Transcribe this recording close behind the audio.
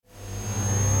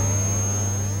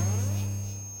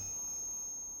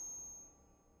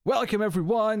Welcome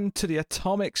everyone to the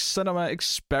Atomic Cinema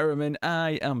Experiment.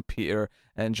 I am Peter,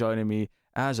 and joining me,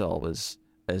 as always,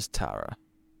 is Tara.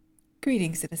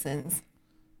 Greetings, citizens.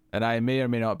 And I may or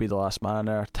may not be the last man on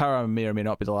Earth. Tara may or may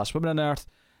not be the last woman on Earth,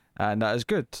 and that is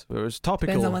good. It was topical.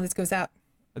 Depends on when this goes out.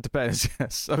 It depends,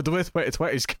 yes. The way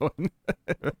 2020 is going,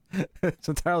 it's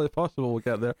entirely possible we'll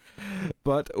get there.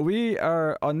 But we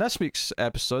are on this week's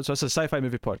episode, so it's a sci-fi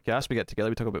movie podcast. We get together,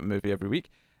 we talk about a movie every week.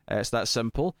 It's that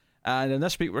simple. And in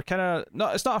this week, we're kind of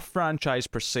it's not a franchise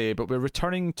per se, but we're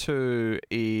returning to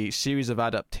a series of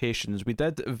adaptations. We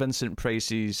did Vincent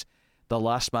Price's The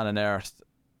Last Man on Earth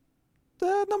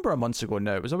a number of months ago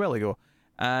now. It was a while ago.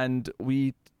 And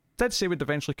we did say we'd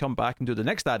eventually come back and do the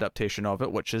next adaptation of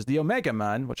it, which is The Omega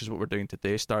Man, which is what we're doing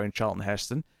today, starring Charlton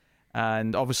Heston.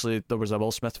 And obviously, there was a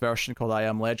Will Smith version called I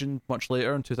Am Legend much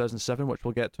later in 2007, which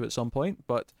we'll get to at some point.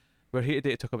 But we're here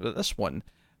today to talk about this one.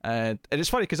 And it's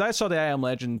funny because I saw the I Am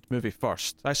Legend movie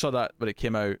first. I saw that when it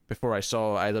came out before I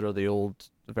saw either of the old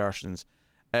versions.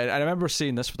 And I remember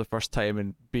seeing this for the first time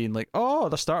and being like, oh,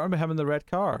 they're starting with him in the red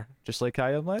car, just like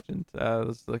I Am Legend.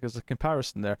 There's a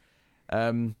comparison there.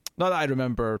 Not that I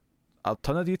remember a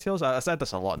ton of details. I said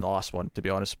this a lot in the last one, to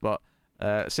be honest, but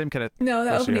same kind of... No,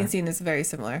 the opening scene is very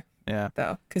similar. Yeah.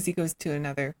 Though, because he goes to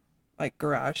another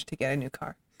garage to get a new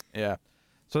car. Yeah.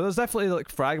 So there's definitely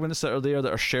fragments that are there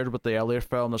that are shared with the earlier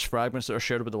film. There's fragments that are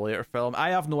shared with the later film. I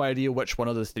have no idea which one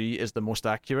of the three is the most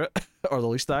accurate or the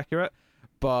least accurate,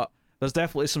 but there's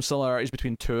definitely some similarities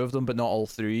between two of them, but not all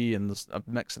three, and there's a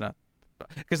mix in it.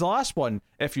 Because the last one,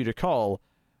 if you recall,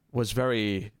 was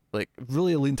very,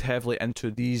 really leaned heavily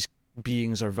into these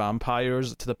beings are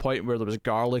vampires to the point where there was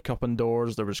garlic up on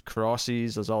doors, there was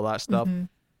crosses, there's all that stuff. Mm-hmm.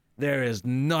 There is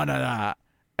none of that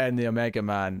in the Omega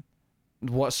Man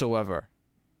whatsoever.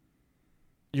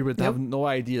 You would have no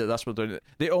idea that that's what they're doing.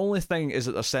 The only thing is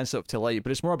that they're sensitive to light,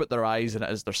 but it's more about their eyes than it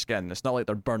is their skin. It's not like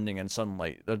they're burning in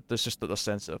sunlight. It's just that they're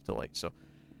sensitive to light. So,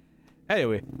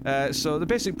 anyway, so the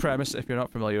basic premise, if you're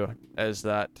not familiar, is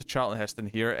that Charlton Heston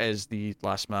here is the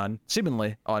last man,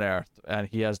 seemingly, on Earth, and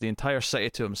he has the entire city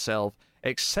to himself,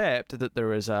 except that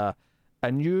there is a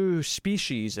new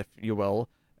species, if you will,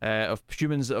 of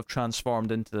humans that have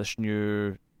transformed into this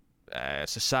new...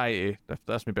 society.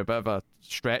 That's maybe a bit of a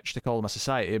stretch to call them a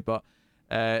society, but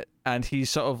and he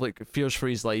sort of fears for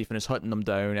his life and is hunting them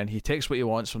down, and he takes what he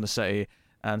wants from the city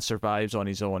and survives on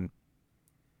his own.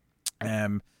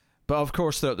 But of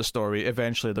course, throughout the story,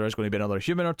 eventually there is going to be another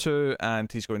human or two,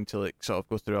 and he's going to sort of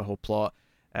go through a whole plot.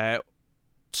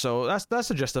 So that's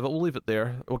the gist of it. We'll leave it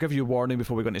there. We'll give you a warning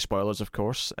before we go into spoilers, of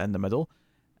course, in the middle.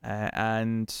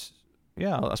 And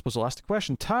yeah, I suppose I'll ask the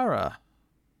question, Tara.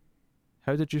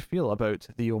 How did you feel about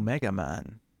the Omega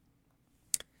Man?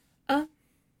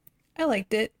 I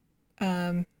liked it.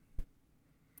 I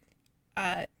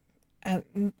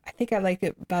think I liked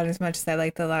it about as much as I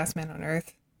liked The Last Man on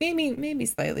Earth. Maybe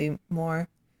slightly more.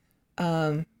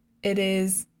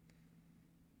 It's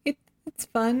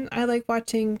fun. I like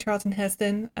watching Charlton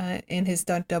Heston and his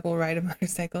stunt double ride a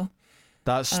motorcycle.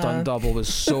 That stunt double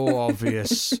was so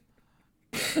obvious.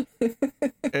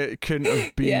 It couldn't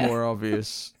have been more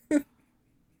obvious.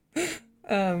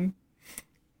 I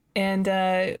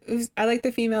like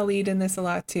the female lead in this a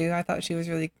lot too. I thought she was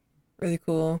really, really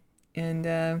cool,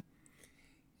 and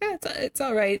it's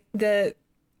all right. I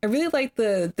really like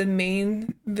the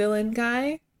main villain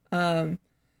guy, and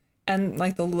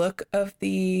the look of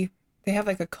they have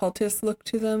a cultist look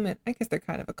to them, and I guess they're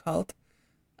kind of a cult.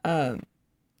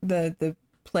 The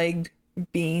plagued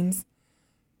beings,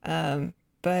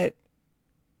 but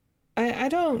I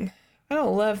don't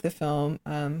love the film.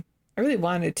 I really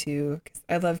wanted to because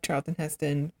I love Charlton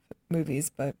Heston movies,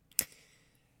 but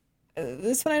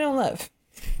this one I don't love.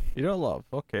 You don't love?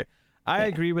 Okay. I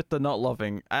agree with the not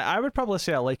loving. I would probably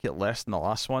say I like it less than the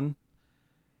last one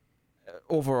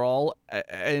overall.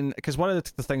 And because one of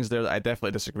the things there that I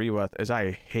definitely disagree with is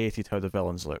I hated how the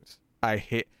villains looked.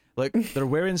 They're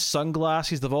wearing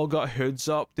sunglasses, they've all got hoods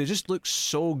up. They just look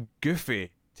so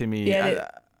goofy to me. Yeah,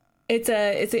 it's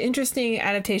an interesting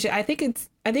adaptation. I think it's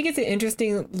an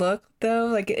interesting look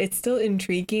though. It's still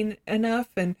intriguing enough,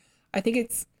 and I think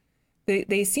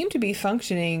they seem to be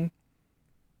functioning.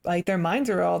 Their minds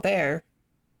are all there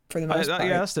for the most part.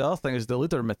 Yeah, that's the other thing is the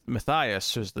leader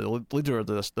Matthias, who's the leader of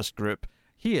this group.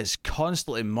 He is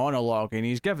constantly monologuing.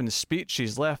 He's giving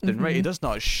speeches left and right. He does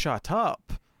not shut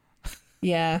up.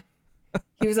 Yeah,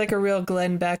 he was like a real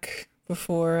Glenn Beck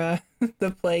before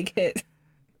the plague hit.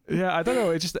 Yeah, I don't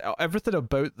know. It's just everything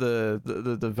about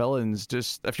the villains.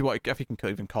 Just if you can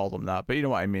even call them that, but you know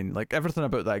what I mean. Everything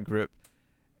about that group,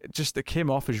 it came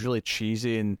off as really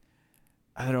cheesy, and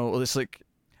I don't know. It's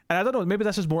And I don't know, maybe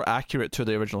this is more accurate to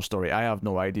the original story. I have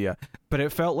no idea, but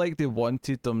it felt like they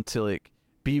wanted them to like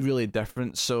be really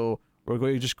different. So we're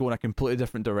going to just go in a completely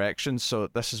different direction. So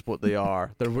this is what they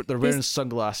are. They're wearing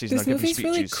sunglasses and This they're giving movie's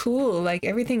speeches. really cool. Like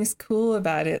everything's cool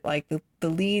about it. Like the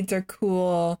leads are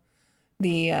cool.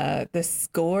 The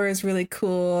score is really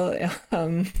cool.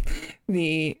 All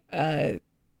the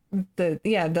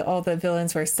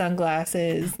villains wear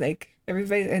sunglasses. Like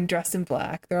everybody and dressed in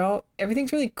black.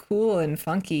 Everything's really cool and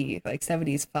funky, like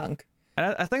 70s funk.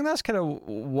 And I think that's kind of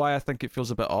why I think it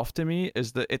feels a bit off to me,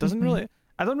 is that it doesn't really.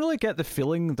 I don't really get the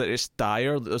feeling that it's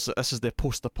dire. This is the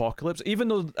post-apocalypse, even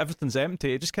though everything's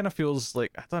empty. It just kind of feels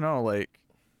like, I don't know, like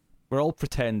we're all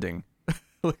pretending.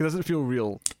 Like, it doesn't feel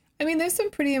real. I mean, there's some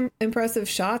pretty impressive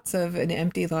shots of an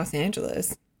empty Los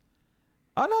Angeles.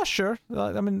 I'm not sure.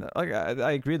 I mean, like,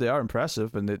 I agree they are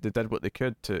impressive, and they did what they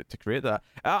could to create that.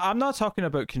 I'm not talking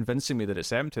about convincing me that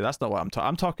it's empty. That's not what I'm talking.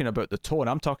 I'm talking about the tone.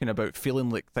 I'm talking about feeling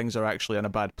like things are actually in a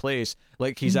bad place,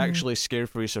 like he's actually scared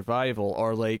for his survival,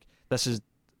 or like this is,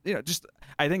 just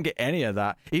I didn't get any of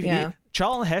that.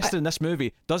 Charlton Heston in this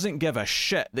movie doesn't give a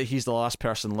shit that he's the last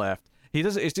person left. He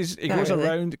does. He goes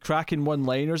around cracking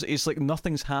one-liners. It's like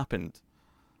nothing's happened.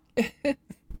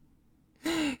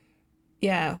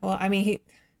 Yeah, well, I mean,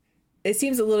 it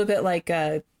seems a little bit like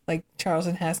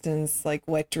Charlton Heston's like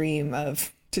wet dream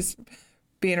of just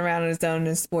being around on his own in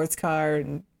a sports car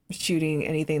and shooting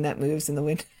anything that moves in the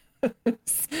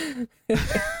windows.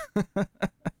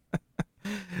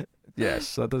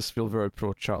 Yes, that does feel very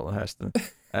pro Charlton Heston.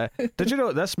 Did you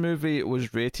know this movie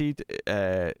was rated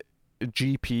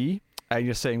GP? And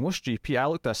you're saying, what's GP? I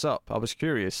looked this up. I was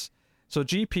curious. So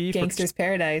GP Gangster's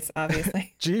Paradise,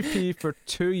 obviously. GP for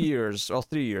 2 years, or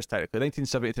 3 years technically,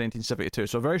 1970 to 1972.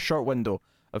 So a very short window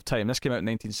of time. This came out in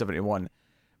 1971.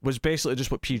 Was basically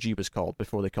just what PG was called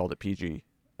before they called it PG.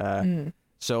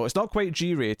 So it's not quite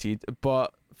G-rated,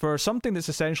 but for something that's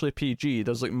essentially PG,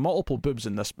 there's like multiple boobs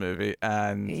in this movie,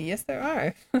 and yes, there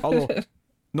are. although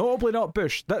notably not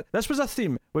bush. This was a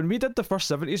theme when we did the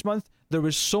first 70s month. There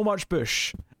was so much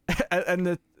bush,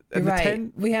 and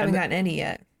we haven't gotten any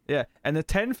yet. Yeah, and the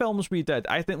 10 films we did,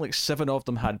 I think like 7 of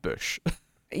them had bush.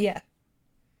 Yeah.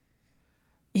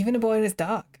 Even A Boy and His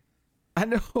Dog. I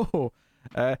know.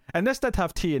 And this did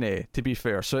have TNA, to be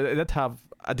fair, so it did have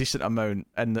a decent amount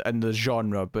in the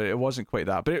genre, but it wasn't quite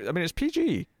that. But I mean, it's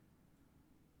PG.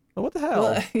 What the hell?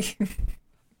 Well,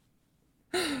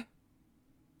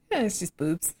 yeah, it's just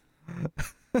boobs.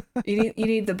 You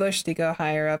need the bush to go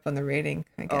higher up on the rating,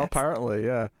 I guess. Oh, apparently,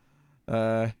 yeah.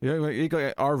 You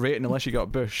got R rating unless you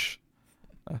got bush.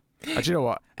 Do you know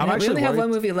what? We only have one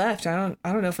movie left. I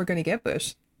don't know if we're going to get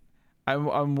bush.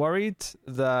 I'm worried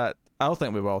that I don't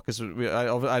think we will, because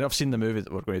I've seen the movie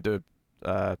that we're going to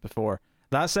do before.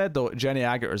 That said, though, Jenny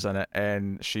Agutter's in it,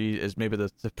 and she is maybe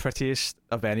the prettiest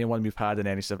of anyone we've had in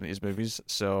any 70s movies.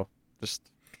 So just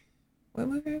what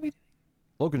movie are we doing?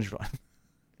 Logan's Run.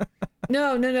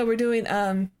 No. We're doing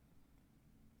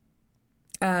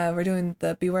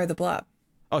the Beware the Blob.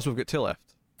 Oh, so we've got 2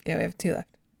 left. Yeah, we have 2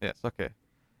 left. Yes, okay.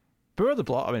 Beware the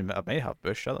Blob. I mean, I may have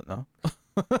bush. I don't know.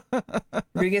 We're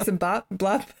gonna get some blob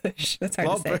bush. That's hard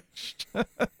Blob to say.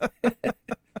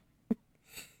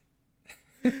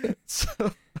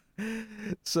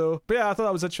 But yeah, I thought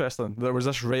that was interesting. There was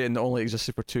this rating that only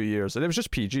existed for 2 years, and it was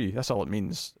just PG. That's all it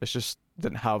means. It's just they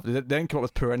didn't come up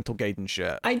with parental guidance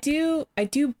yet. I do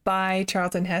buy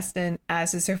Charlton Heston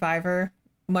as a survivor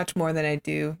much more than I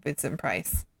do Vincent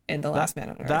Price in The Last Man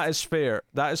on Earth. That is fair.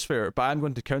 But I'm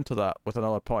going to counter that with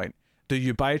another point. Do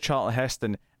you buy Charlton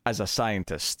Heston as a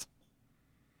scientist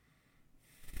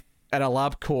in a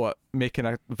lab coat making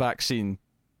a vaccine?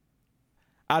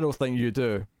 I don't think you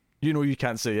do. You know you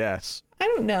can't say yes. I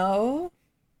don't know.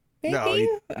 Maybe?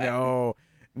 No.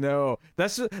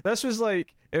 This was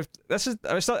like, if this is.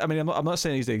 I mean, I'm not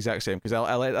saying he's the exact same, because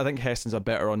I think Heston's a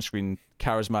better on-screen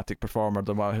charismatic performer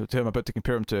than who I'm about to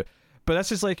compare him to. But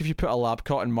this is like if you put a lab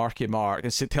coat in Marky Mark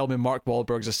and tell me Mark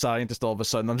Wahlberg's a scientist all of a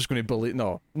sudden, I'm just going to believe.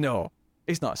 No,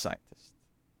 he's not a scientist.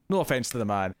 No offense to the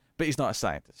man, but he's not a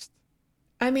scientist.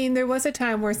 I mean, there was a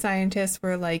time where scientists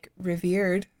were like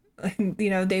revered.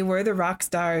 They were the rock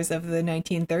stars of the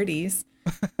 1930s.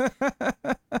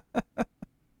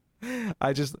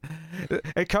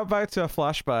 It cut back to a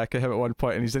flashback of him at one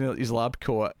point, and he's in his lab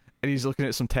coat and he's looking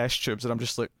at some test tubes, and I'm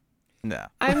just like, nah.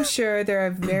 I'm sure there are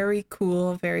very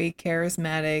cool, very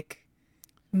charismatic,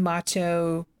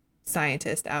 macho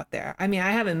scientists out there. I mean,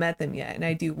 I haven't met them yet, and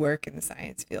I do work in the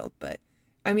science field, but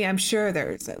I mean, I'm sure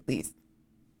there's at least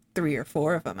 3 or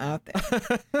 4 of them out there.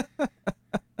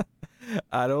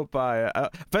 I don't buy it.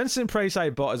 Vincent Price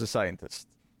I bought as a scientist.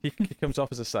 He comes off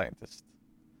as a scientist.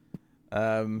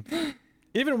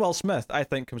 Even Will Smith, I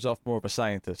think, comes off more of a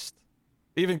scientist.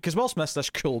 Even because Will Smith's this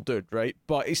cool dude, right?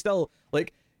 But he's still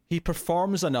like he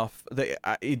performs enough that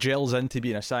he gels into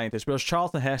being a scientist. Whereas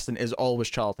Charlton Heston is always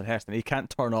Charlton Heston. He can't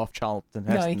turn off Charlton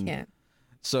Heston. No, he can't.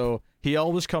 So he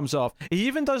always comes off. He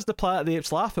even does the Planet of the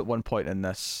Apes laugh at one point in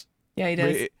this. Yeah, he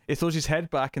does. He throws his head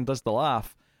back and does the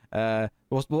laugh. Well,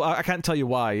 I can't tell you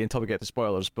why until we get to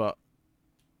spoilers, but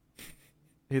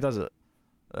he does it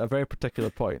at a very particular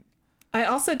point. I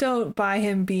also don't buy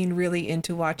him being really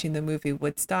into watching the movie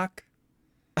Woodstock.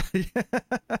 Yeah,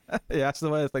 that's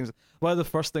one of the things. One of the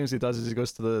first things he does is he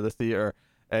goes to the theater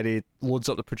and he loads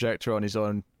up the projector on his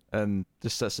own and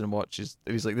just sits and watches.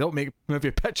 And he's like, they don't make movie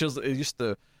pictures that they used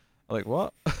to. I'm like,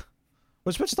 what?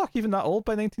 Was Woodstock even that old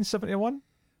by 1971?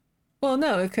 Well,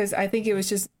 no, because I think it was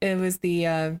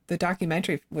the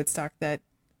documentary Woodstock that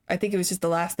I think it was just the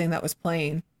last thing that was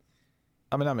playing.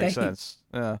 I mean, that makes sense.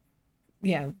 Yeah.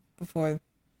 Yeah, before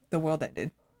the world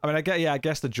ended. I mean, I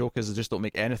guess the joke is they just don't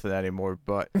make anything anymore,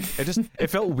 but it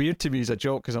felt weird to me as a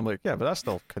joke because I'm like, yeah, but that's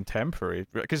still contemporary.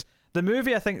 Because the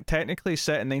movie, I think, technically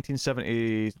set in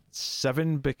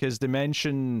 1977 because they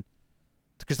mention,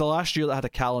 because the last year that had a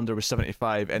calendar was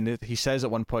 75, and he says at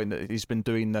one point that he's been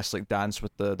doing this like dance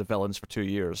with the villains for 2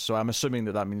 years. So I'm assuming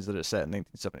that means that it's set in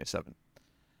 1977.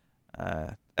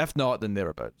 If not, then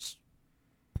thereabouts.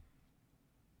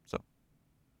 So,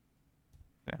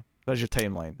 yeah, there's your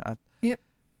timeline. Yep.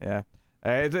 Yeah.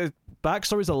 The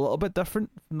backstory's a little bit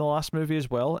different from the last movie as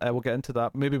well. We'll get into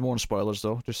that. Maybe more in spoilers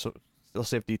though. Just so they'll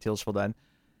save details for then.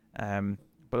 But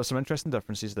there's some interesting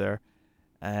differences there.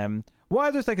 What I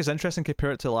do think is interesting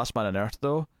compared to Last Man on Earth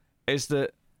though, is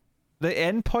that the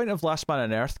end point of Last Man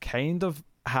on Earth kind of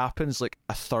happens like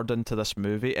a third into this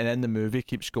movie, and then the movie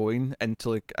keeps going into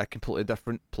like a completely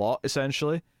different plot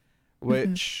essentially,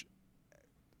 which.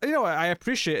 You know, I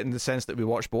appreciate in the sense that we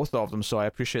watch both of them, so I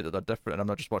appreciate that they're different and I'm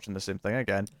not just watching the same thing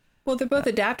again. Well, they're both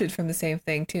adapted from the same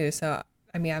thing, too, so,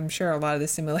 I mean, I'm sure a lot of the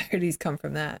similarities come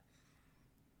from that.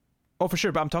 Oh, for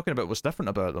sure, but I'm talking about what's different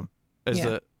about them. Is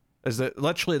that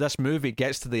literally this movie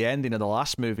gets to the ending of the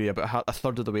last movie about a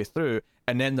third of the way through,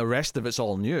 and then the rest of it's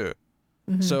all new.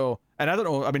 Mm-hmm. So, and I don't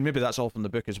know, I mean, maybe that's all from the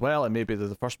book as well, and maybe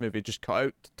the first movie just cut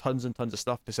out tons and tons of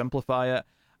stuff to simplify it.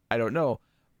 I don't know,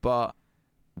 but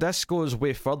this goes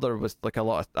way further with like a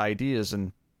lot of ideas,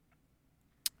 and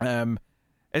it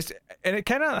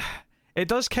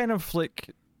does kind of like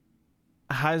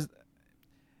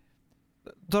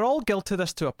they're all guilty of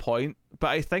this to a point, but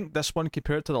I think this one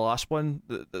compared to the last one,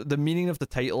 the meaning of the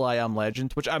title I Am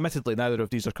Legend, which admittedly neither of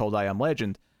these are called I Am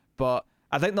Legend, but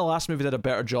I think the last movie did a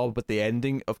better job with the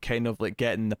ending of kind of like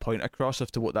getting the point across as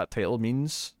to what that title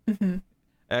means. Mm-hmm.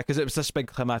 Because it was this big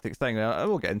climatic thing. I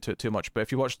won't get into it too much, but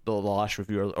if you watch the last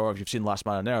review or if you've seen Last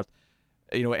Man on Earth,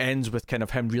 you know, it ends with kind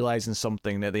of him realizing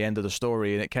something at the end of the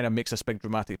story, and it kind of makes this big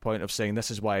dramatic point of saying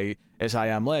this is why it's I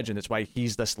Am Legend. It's why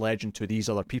he's this legend to these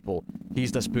other people.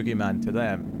 He's this boogeyman to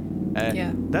them.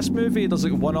 This movie, there's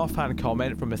like one offhand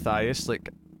comment from Matthias,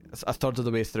 like a third of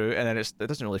the way through, and then it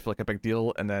doesn't really feel like a big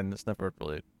deal, and then it's never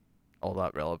really all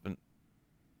that relevant,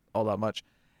 all that much.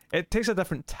 It takes a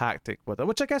different tactic with it,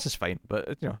 which I guess is fine,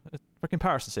 but you know, for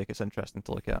comparison's sake, it's interesting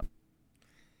to look at.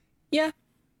 Yeah.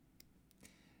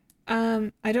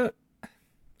 I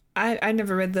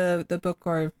never read the book,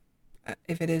 or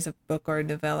if it is a book or a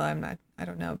novella, I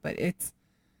don't know, but it's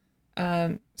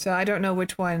so I don't know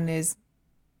which one is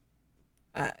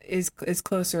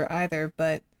closer either,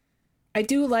 but I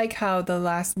do like how The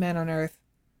Last Man on Earth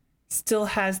still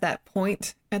has that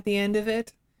point at the end of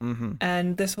it. Mm-hmm.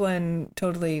 And this one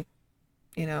totally,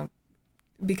 you know,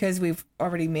 because we've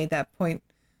already made that point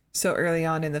so early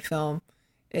on in the film,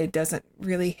 it doesn't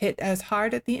really hit as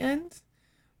hard at the end.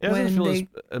 It doesn't feel as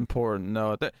important,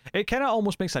 no. It kind of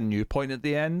almost makes a new point at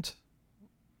the end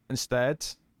instead,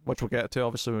 which we'll get to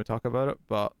obviously when we talk about it,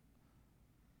 but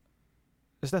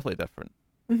it's definitely different.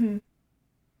 Mm-hmm.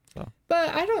 So. But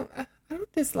I don't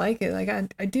dislike it. Like I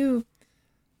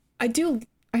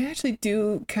actually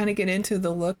do kind of get into the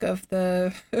look of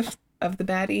the of the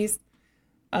baddies.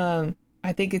 I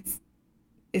think it's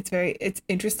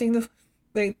interesting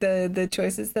the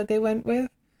choices that they went with.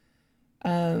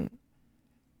 I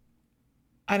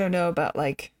don't know about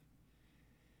like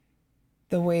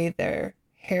the way their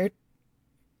hair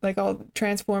like all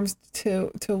transforms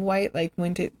to white, like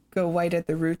when to go white at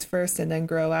the roots first and then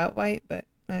grow out white, but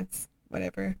that's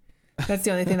whatever. That's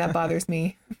the only thing that bothers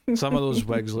me. Some of those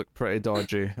wigs look pretty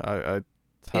dodgy, I'd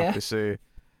have to say.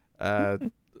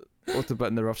 What's a bit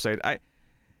in the rough side.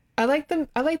 I like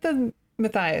the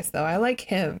Matthias though. I like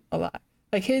him a lot.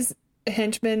 Like his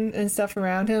henchmen and stuff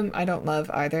around him, I don't love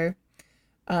either.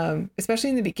 Especially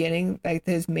in the beginning, like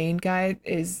his main guy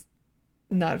is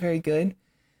not very good.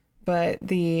 But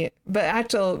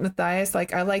actual Matthias,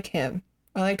 like I like him.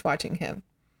 I liked watching him.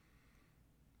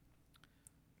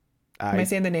 Am I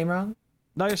saying the name wrong?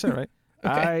 No, you're saying it right.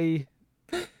 Okay.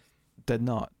 I did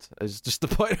not. Is just the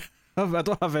point. I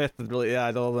don't have anything really. Yeah,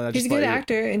 I don't. I He's just a good thought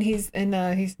actor, and he's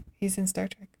in Star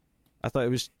Trek. I thought it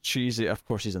was cheesy. Of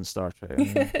course, he's in Star Trek.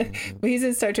 Well, he's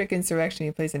in Star Trek Insurrection.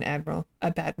 He plays an admiral,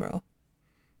 a badmiral.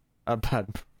 A bad.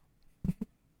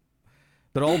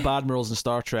 They're all Badmirals in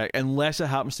Star Trek, unless it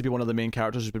happens to be one of the main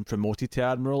characters who's been promoted to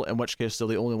Admiral, in which case they're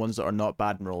the only ones that are not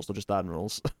Badmirals, they're just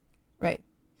Admirals. Right.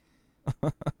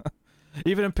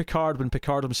 Even in Picard, when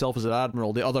Picard himself is an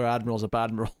Admiral, the other Admiral's a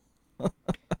Badmiral. Well,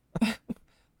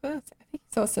 I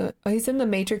think he's in the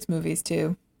Matrix movies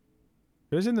too.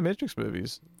 Who's in the Matrix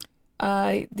movies?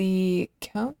 The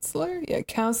counselor? Yeah,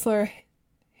 Counselor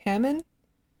Hammond.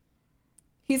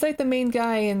 He's like the main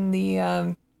guy in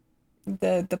the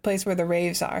place where the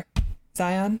raves are.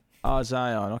 Zion. Oh,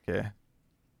 Zion, okay.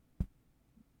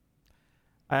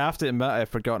 I have to admit I've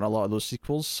forgotten a lot of those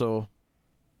sequels, so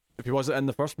if he wasn't in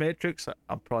the first Matrix,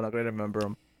 I'm probably not going to remember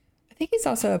him. I think he's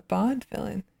also a Bond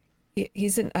villain.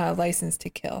 He's in License to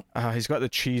Kill. He's got the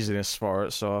cheesiness for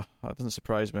it, so that doesn't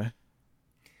surprise me.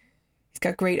 He's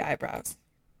got great eyebrows.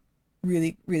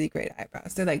 Really, really great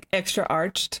eyebrows. They're like extra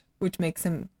arched, which makes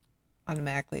him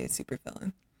automatically a super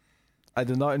villain. I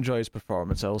did not enjoy his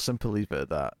performance. I will simply leave it at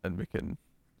that, and we can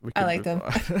I like them.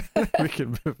 We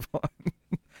can move on.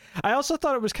 I also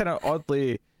thought it was kind of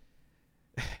oddly.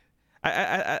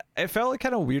 It felt like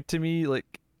kind of weird to me. Like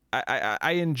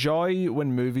I enjoy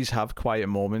when movies have quiet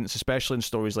moments, especially in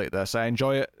stories like this. I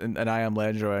enjoy it in I Am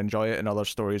Legend, or I enjoy it in other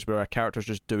stories where a character's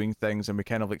just doing things, and we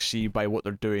kind of like see by what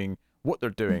they're doing what they're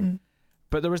doing. Mm-hmm.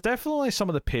 But there was definitely some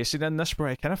of the pacing in this where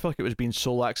I kind of felt like it was being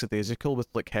so lackadaisical, with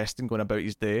like Heston going about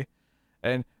his day.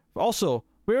 And also,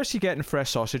 where is he getting fresh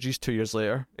sausages 2 years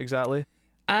later, exactly?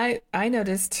 I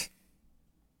noticed.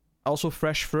 Also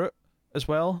fresh fruit as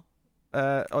well,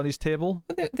 on his table.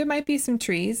 There might be some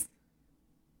trees.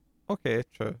 Okay,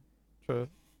 true.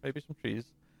 Maybe some trees.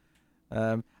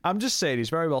 I'm just saying,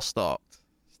 he's very well stocked,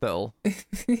 still.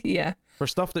 Yeah. For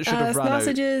stuff that should have run out.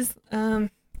 Sausages, I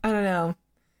don't know.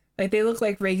 Like, they look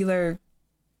like regular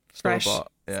fresh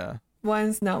Store-bought, yeah.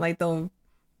 ones, not like the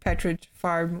Petridge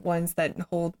Farm ones that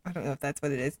hold, I don't know if that's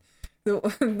what it is.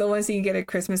 The ones you can get at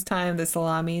Christmas time, the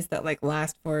salamis that like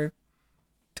last for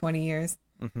 20 years.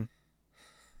 Mm-hmm.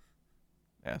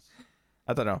 Yes.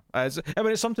 I don't know. I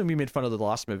mean, it's something we made fun of the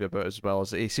last movie about as well,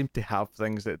 is that he seemed to have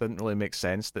things that didn't really make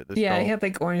sense. That Yeah, he had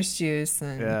like orange juice.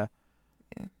 And... Yeah.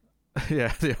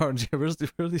 Yeah, the orange. Where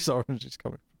are these oranges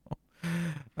coming from?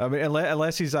 I mean,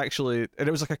 unless he's actually, and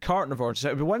it was like a carton of oranges.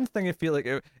 It'd be one thing if he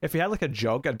had like a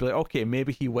jug, I'd be like, okay,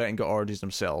 maybe he went and got oranges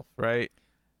himself, right?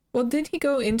 Well, did he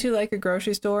go into like a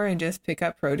grocery store and just pick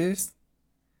up produce?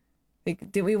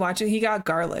 Like, did we watch it? He got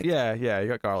garlic. Yeah, he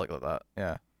got garlic like that.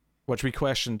 Yeah, which we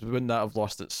questioned, wouldn't that have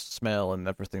lost its smell and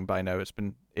everything by now? It's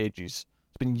been ages.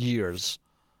 It's been years.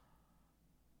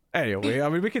 Anyway, I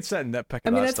mean, we could sit and nitpick. I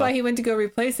mean, that's stuff. why he went to go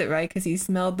replace it, right? Because he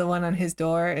smelled the one on his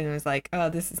door and was like, "Oh,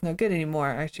 this is no good anymore.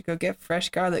 I should go get fresh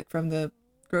garlic from the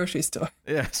grocery store."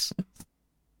 Yes,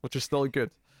 which is still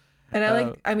good.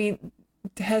 And I mean,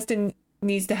 Heston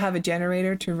needs to have a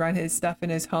generator to run his stuff in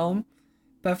his home,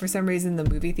 but for some reason, the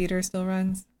movie theater still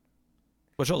runs.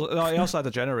 Which also, no, he also had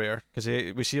a generator because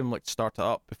we see him like start it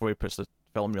up before he puts the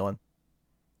film reel in.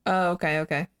 Oh, okay.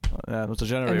 Yeah, there's a I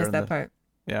generator. missed that part.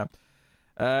 Yeah.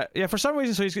 Yeah, for some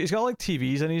reason, so he's got like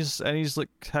TVs in his like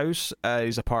house,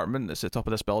 his apartment that's at the top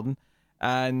of this building,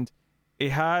 and he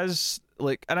has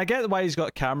like, and I get why he's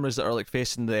got cameras that are like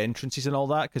facing the entrances and all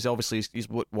that, because obviously he's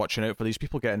watching out for these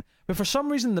people getting. But for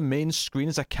some reason, the main screen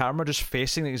is a camera just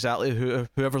facing exactly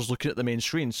whoever's looking at the main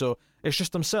screen, so it's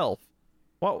just himself.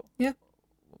 What? Yeah.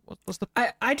 What's the?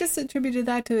 I just attributed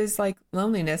that to his like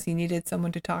loneliness. He needed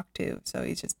someone to talk to, so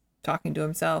he's just talking to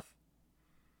himself.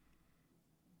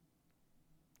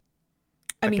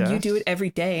 I mean, you do it every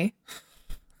day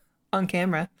on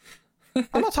camera.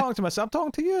 I'm not talking to myself. I'm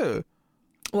talking to you.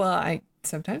 Well,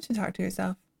 sometimes you talk to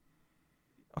yourself.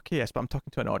 Okay, yes, but I'm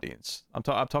talking to an audience. I'm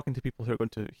talking to people who are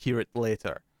going to hear it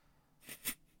later.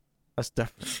 That's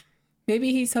different.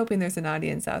 Maybe he's hoping there's an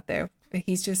audience out there, but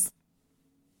he's just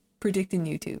predicting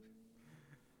YouTube.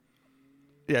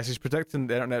 Yes, he's predicting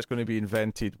the internet's going to be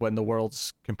invented when the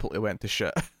world's completely went to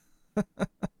shit. He's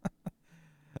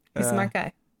a smart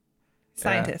guy.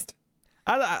 Scientist.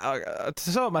 To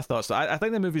sum up my thoughts, I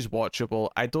think the movie's watchable.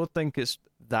 I don't think it's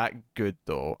that good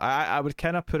though. I would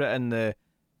kind of put it in the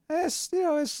it's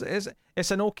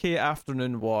an okay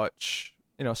afternoon watch.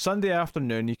 Sunday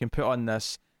afternoon you can put on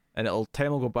this, and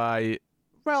time will go by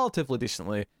relatively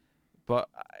decently. But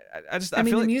I mean, feel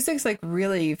the like music's like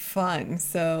really fun,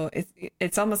 so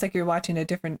it's almost like you're watching a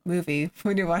different movie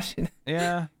when you're watching.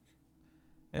 Yeah.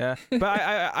 But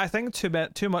I think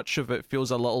too much of it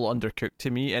feels a little undercooked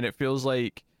to me, and it feels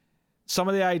like some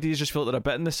of the ideas just feel like they're a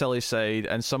bit on the silly side,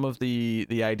 and some of the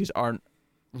ideas aren't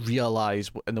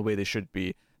realized in the way they should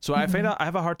be. So I find I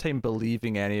have a hard time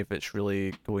believing any of it's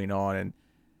really going on,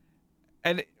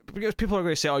 and because people are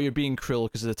going to say, "Oh, you're being cruel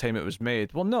because of the time it was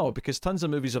made." Well, no, because tons of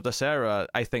movies of this era,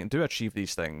 I think, do achieve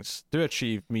these things, do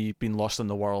achieve me being lost in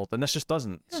the world, and this just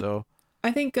doesn't. Yeah. So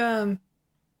I think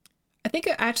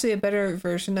actually a better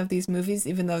version of these movies,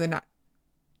 even though they're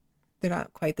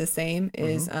not quite the same,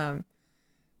 is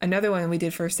another one we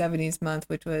did for 70s month,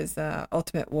 which was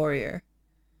Ultimate Warrior,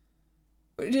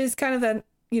 which is kind of that,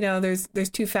 there's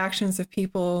two factions of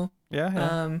people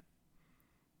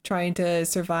trying to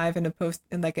survive in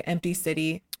like an empty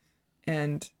city,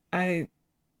 and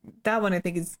that one I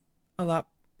think is a lot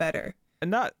better.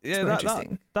 And that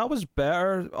was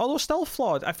better, although still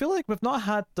flawed. I feel like we've not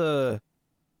had the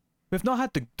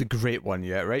great one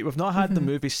yet, right? We've not had the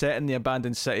movie set in the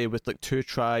abandoned city with like two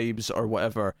tribes or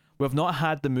whatever. We've not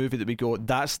had the movie that we go,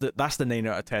 that's the 9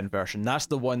 out of 10 version. That's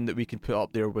the one that we can put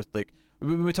up there with, like,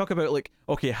 when we talk about, like,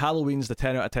 okay, Halloween's the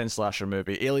 10 out of 10 slasher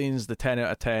movie, Alien's the 10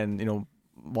 out of 10,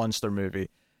 monster movie.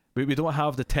 We don't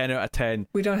have the 10 out of 10.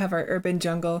 We don't have our urban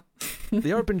jungle.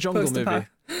 The urban jungle movie.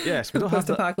 Yes, we don't have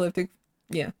post-apocalyptic.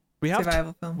 Yeah.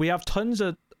 Survival film. We have tons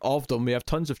of them. We have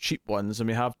tons of cheap ones, and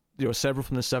we have several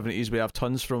from the 70s. We have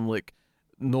tons from like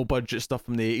no budget stuff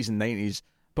from the 80s and 90s,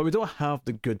 but we don't have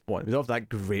the good one. We don't have that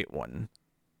great one.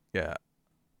 Yeah.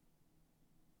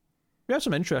 We have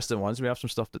some interesting ones. We have some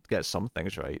stuff that gets some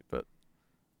things right, but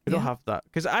we don't have that,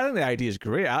 because I think the idea is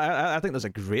great. I think there's a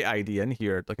great idea in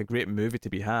here, like a great movie to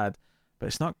be had, but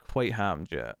it's not quite happened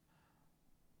yet.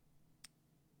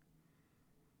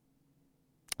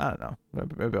 I don't know.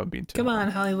 Maybe I'm being too. Come on,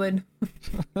 Hollywood.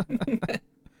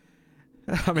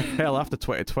 I mean, hell, after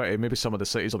 2020, maybe some of the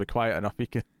cities will be quiet enough. You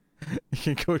can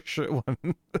go shoot one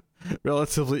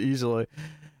relatively easily.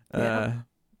 Yeah.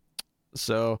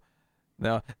 So,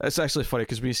 no, it's actually funny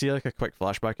because we see like a quick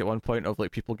flashback at one point of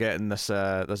like people getting this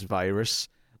virus.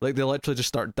 Like they literally just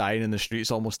start dying in the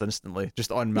streets almost instantly,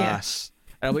 just en masse. Yeah.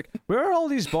 And I'm like, where are all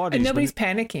these bodies? And nobody's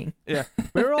panicking. Yeah,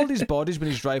 where are all these bodies when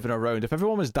he's driving around? If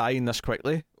everyone was dying this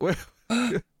quickly, where...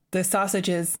 The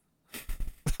sausages.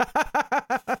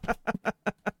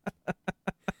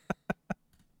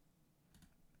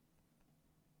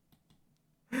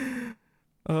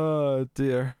 Oh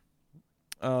dear.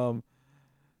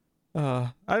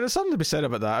 There's something to be said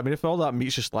about that. I mean, if all that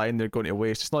meat's just lying there going to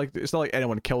waste, it's not like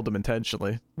anyone killed them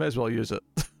intentionally. Might as well use it.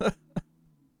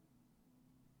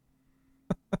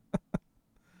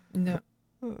 No.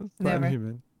 It's Never.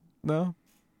 Inhuman. No.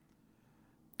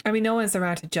 I mean, no one's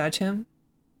around to judge him,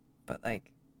 but like,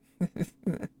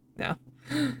 no.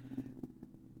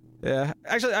 Yeah,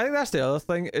 actually, I think that's the other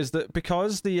thing, is that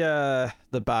because the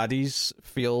baddies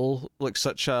feel like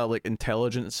such a like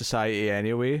intelligent society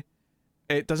anyway,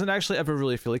 it doesn't actually ever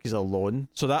really feel like he's alone.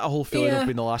 So that whole feeling of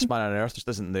being the last man on Earth just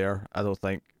isn't there, I don't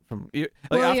think.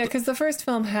 Because the first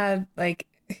film had like,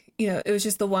 it was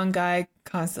just the one guy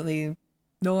constantly,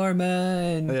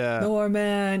 Norman,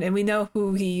 and we know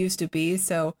who he used to be.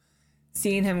 So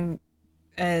seeing him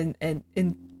and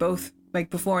in both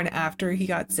like before and after he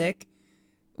got sick,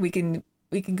 we can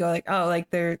go like, oh,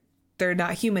 like they're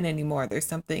not human anymore. There's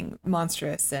something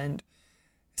monstrous and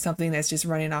something that's just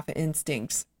running off of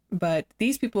instincts. But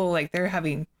these people, like, they're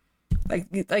having,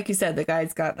 like you said, the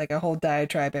guy's got like a whole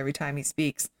diatribe every time he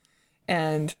speaks,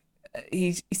 and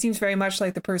he seems very much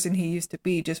like the person he used to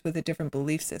be, just with a different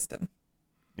belief system.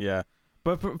 Yeah,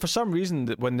 but for some reason,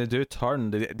 when they do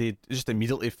turn, they just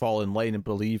immediately fall in line and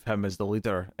believe him as the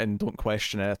leader and don't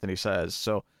question anything he says.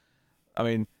 So, I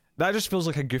mean, that just feels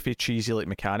like a goofy, cheesy like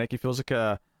mechanic. It feels like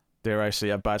a, dare I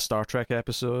say, a bad Star Trek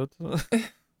episode.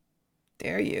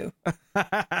 Dare you?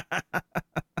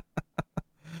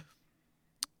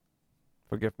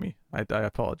 Forgive me. I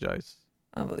apologize.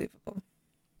 Unbelievable.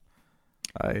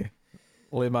 I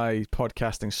lay my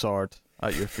podcasting sword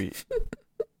at your feet.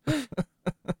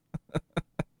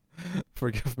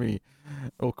 Forgive me,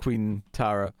 oh Queen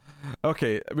Tara.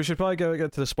 Okay, we should probably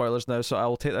get to the spoilers now, so I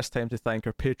will take this time to thank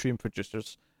our Patreon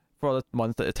producers for the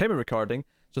month at the time of recording.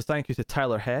 So thank you to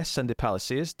Tyler Hess, Cindy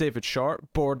Palacios, David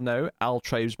Short, Board Now, Al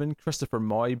Tribesman, Christopher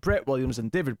Moy, Brett Williams,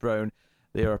 and David Brown.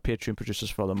 They are Patreon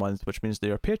producers for the month, which means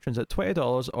they are patrons at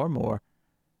 $20 or more.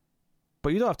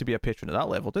 But you don't have to be a patron at that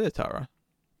level, do you, Tara?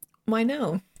 Why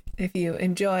no? If you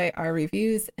enjoy our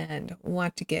reviews and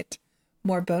want to get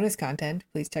more bonus content,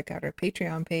 please check out our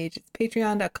Patreon page. It's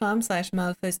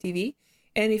patreon.com/MildfuzzTV.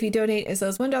 And if you donate as low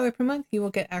as $1 per month, you will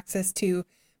get access to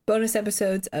bonus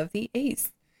episodes of The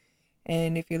Ace.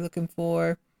 And if you're looking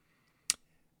for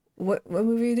what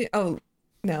movie are you doing? Oh,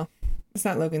 no. It's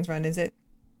not Logan's Run, is it?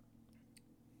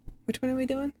 Which one are we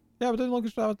doing? Yeah, we're doing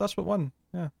Logan's Run. That's what won.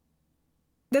 Yeah.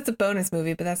 That's a bonus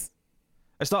movie, but that's...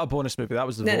 It's not a bonus movie. That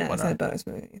was the vote winner. No, it's not a bonus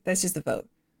movie. That's just a vote.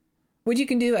 Which you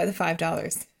can do at the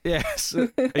 $5. Yes.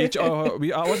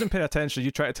 I wasn't paying attention.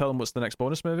 You try to tell them what's the next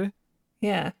bonus movie?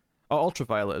 Yeah. Oh,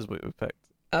 Ultraviolet is what we picked.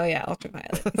 Oh, yeah,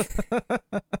 Ultraviolet.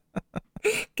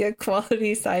 Get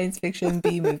quality science fiction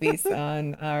B movies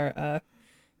on our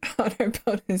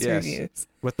bonus reviews.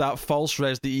 With that false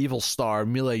Resident Evil star,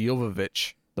 Mila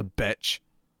Jovovich, the bitch.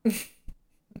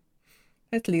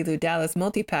 That's Leeloo Dallas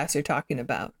multi-packs you're talking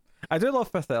about. I do love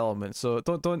Fifth Element, so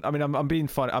don't. I mean, I'm being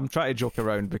fun. I'm trying to joke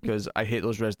around because I hate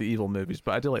those Resident Evil movies,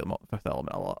 but I do like Fifth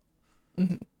Element a lot.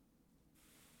 Mm-hmm.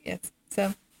 Yes.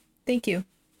 So, thank you.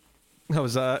 How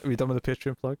was that? Are we done with the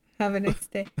Patreon plug? Have a nice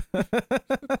day.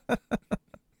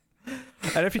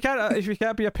 And if you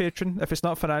can't be a patron, if it's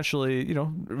not financially,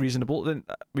 reasonable, then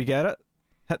we get it.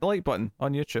 Hit the like button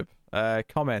on YouTube.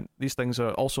 Comment. These things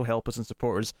are also help us and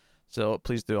support us. So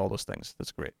please do all those things.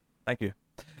 That's great. Thank you.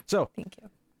 So, thank you.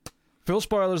 Full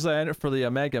spoilers then for the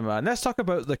Omega Man. Let's talk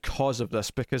about the cause of this,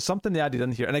 because something they added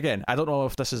in here, and again, I don't know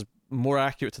if this is more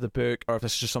accurate to the book or if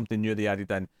this is just something new they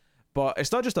added in, but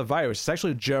it's not just a virus, it's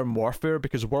actually germ warfare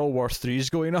because World War III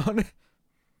is going on.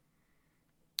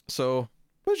 So,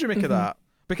 what did you make of that?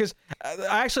 Because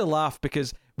I actually laugh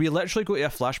because we literally go to a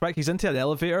flashback. He's into an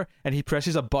elevator and he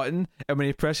presses a button, and when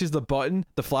he presses the button,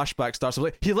 the flashback starts.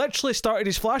 He literally started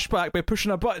his flashback by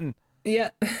pushing a button. Yeah.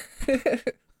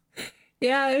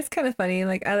 Yeah, it's kind of funny.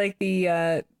 Like, I like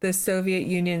the Soviet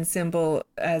Union symbol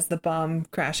as the bomb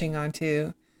crashing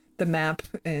onto the map,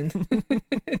 and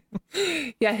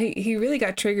yeah, he really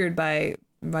got triggered by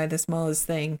the smallest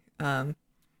thing. Not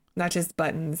just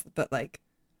buttons, but like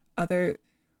other.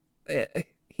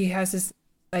 He has this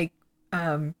like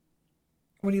when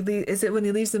he leaves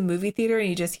the movie theater and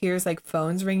he just hears like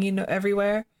phones ringing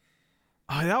everywhere.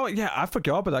 Oh, yeah, I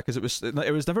forgot about that because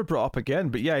it was never brought up again.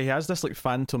 But yeah, he has this like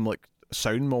phantom like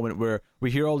sound moment where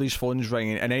we hear all these phones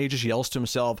ringing, and then he just yells to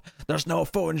himself, "There's no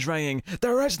phones ringing.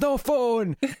 There is no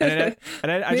phone." And then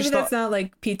I maybe just that's not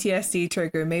like PTSD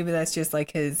trigger. Maybe that's just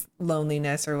like his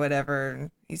loneliness or whatever.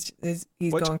 He's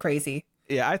going crazy.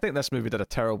 Yeah, I think this movie did a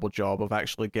terrible job of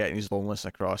actually getting his loneliness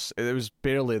across. It was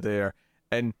barely there.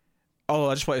 And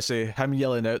I just want to say, him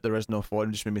yelling out "there is no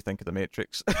phone" just made me think of The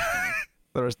Matrix.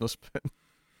 There is no spoon.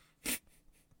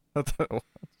 I don't know.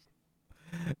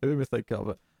 It made me think of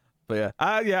it. But yeah,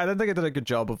 I didn't think it did a good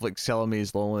job of like selling me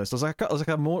his loneliness. There's like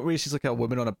a moment where she's like a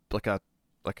woman on a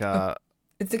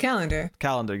it's a calendar.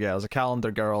 Calendar, yeah. It was a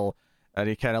calendar girl, and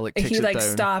he kind of like takes it down.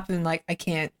 Stopped and like, I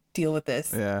can't deal with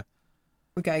this. Yeah,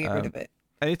 we gotta get rid of it.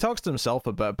 And he talks to himself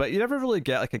a bit, but you never really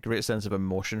get like a great sense of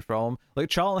emotion from him. Like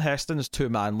Charlton Heston is too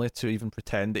manly to even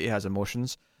pretend that he has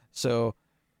emotions, so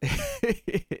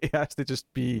he has to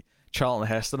just be Charlton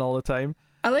Heston all the time.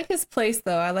 I like his place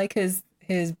though. I like his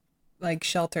like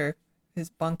shelter, his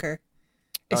bunker.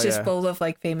 It's just full of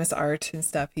like famous art and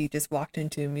stuff. He just walked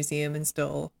into a museum and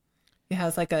stole. He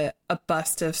has like a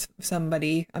bust of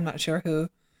somebody. I'm not sure who.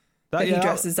 But he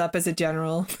dresses up as a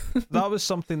general. That was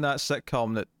something that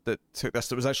sitcom that took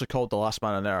this. It was actually called The Last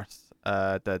Man on Earth.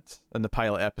 Did in the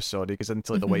pilot episode. He goes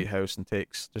into like the White House and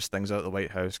takes just things out of the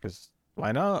White House because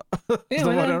why not? Yeah,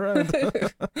 why not? Around.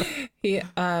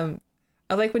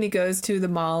 I like when he goes to the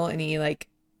mall and he like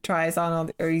tries on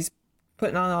he's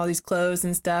putting on all these clothes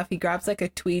and stuff. He grabs like a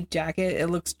tweed jacket. It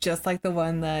looks just like the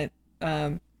one that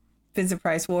Vincent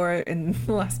Price wore in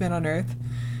The Last Man on Earth.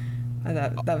 I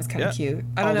thought that was kind of cute.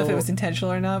 I don't know if it was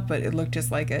intentional or not, but it looked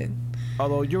just like it.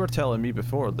 Although you were telling me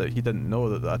before that he didn't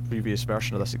know that a previous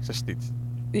version of this existed.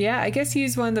 Yeah, I guess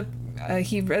he's one of the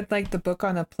he read like the book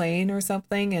on a plane or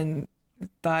something and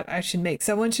thought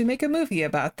someone should make a movie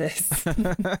about this.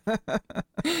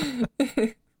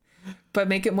 But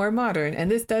make it more modern,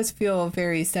 and this does feel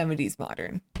very 70s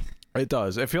modern. It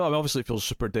does. Obviously it feels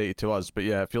super dated to us, but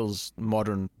yeah, it feels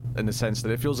modern in the sense that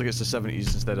it feels like it's the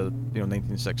 70s instead of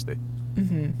 1960.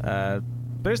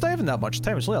 But it's not even that much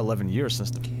time. It's only 11 years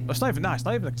since it's not even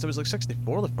because it was like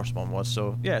 64 the first one was.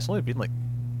 So yeah, it's only been like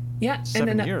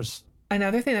 7 years.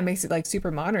 Another thing that makes it like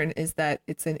super modern is that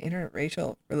it's an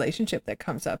interracial relationship that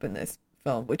comes up in this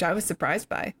film, which I was surprised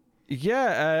by.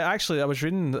 Yeah, actually, I was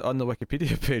reading on the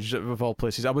Wikipedia page of all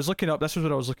places. This was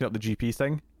when I was looking up the GP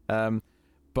thing.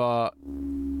 But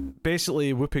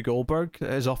basically, Whoopi Goldberg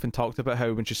has often talked about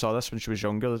how when she saw this when she was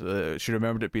younger, she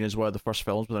remembered it being as one of the first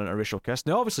films with an interracial kiss.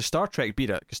 Now, obviously, Star Trek beat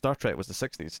it because Star Trek was the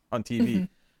 60s on TV,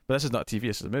 but this is not TV,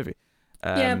 this is a movie.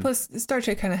 Yeah, plus Star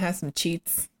Trek kind of has some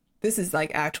cheats. This is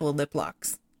like actual lip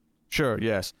locks. Sure,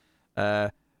 yes.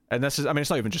 And this is, I mean, it's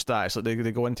not even just that. It's like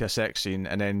they go into a sex scene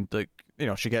and then, like, you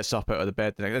know, she gets up out of the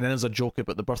bed and then there's a joke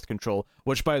about the birth control,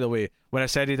 which, by the way, when I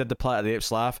said he did the Planet of the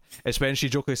Apes laugh, it's when she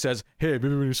jokingly says, hey,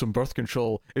 maybe we need some birth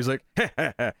control. He's like,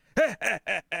 and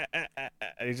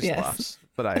he just laughs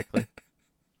maniacally.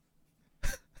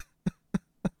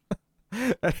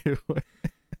 Anyway. I'm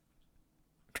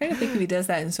trying to think if he does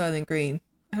that in Soylent Green.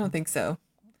 I don't think so.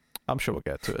 I'm sure we'll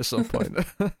get to it at some point.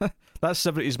 That's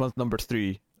 70s month number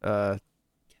 3.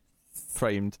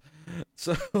 Primed.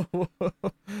 So what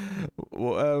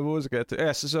was it get to?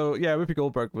 Yes, so yeah, Whoopi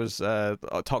Goldberg was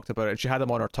talked about it. She had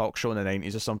him on her talk show in the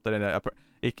 90s or something, and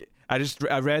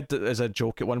I read that as a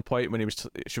joke at one point when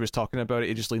she was talking about it,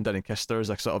 he just leaned in and kissed her as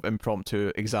a sort of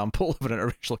impromptu example of an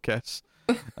interracial kiss.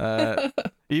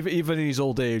 Even in his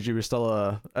old age, he was still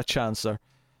a chancer.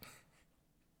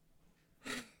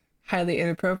 Highly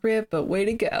inappropriate, but way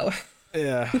to go.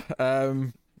 Yeah.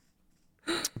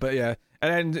 But yeah.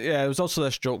 And then, yeah, there was also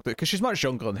this joke that, because she's much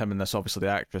younger than him in this, obviously, the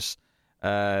actress.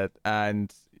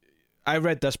 And I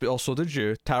read this, but also did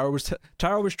you? Tara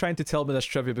was trying to tell me this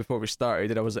trivia before we started,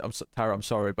 and I was like, Tara, I'm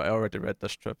sorry, but I already read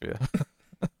this trivia.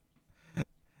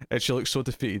 And she looks so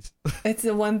defeated. It's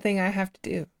the one thing I have to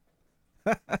do.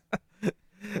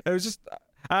 It was just,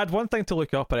 I had one thing to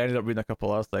look up, and I ended up reading a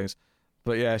couple other things.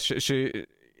 But yeah,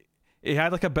 he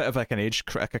had like a bit of like an age,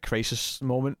 like a crisis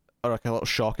moment, or like a little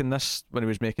shock in this when he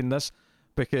was making this,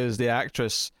 because the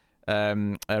actress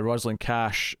Rosalind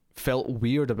Cash felt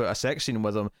weird about a sex scene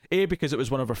with him. A, because it was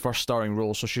one of her first starring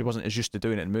roles, so she wasn't as used to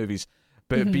doing it in movies.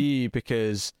 But B,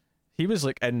 because he was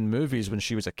like in movies when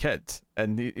she was a kid,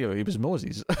 and he was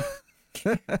Moses.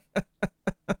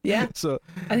 Yeah. So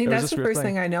I think that's the first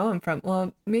thing I know him from.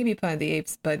 Well, maybe Planet of the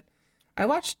Apes, but I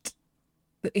watched.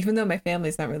 Even though my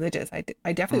family's not religious,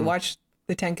 I definitely watched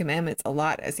the Ten Commandments a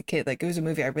lot as a kid. Like, it was a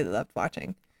movie I really loved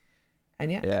watching.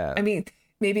 And yeah. I mean,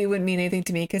 maybe it wouldn't mean anything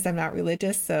to me because I'm not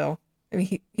religious. So, I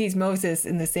mean, he's Moses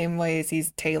in the same way as he's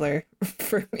Taylor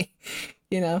for me.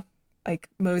 You know, like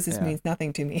Moses means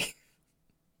nothing to me.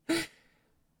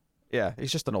 Yeah,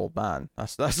 he's just an old man.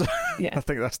 That's yeah. I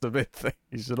think that's the big thing.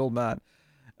 He's an old man.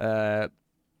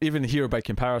 Even here, by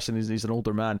comparison, he's an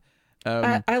older man.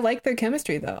 I like their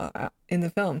chemistry though in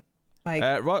the film. Like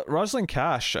Rosalind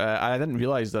Cash, I didn't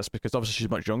realize this because obviously she's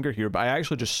much younger here, but I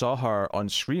actually just saw her on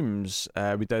Screams.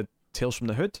 We did Tales from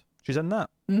the Hood. She's in that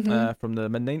from the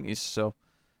mid-90s. So,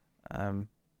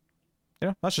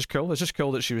 that's just cool. It's just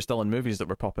cool that she was still in movies that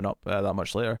were popping up that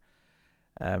much later.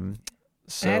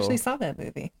 So I actually saw that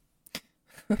movie.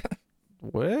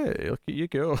 Way, look at you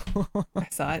go! I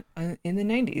saw it in the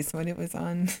 90s when it was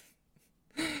on.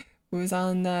 It was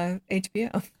on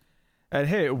HBO. And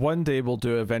hey, one day we'll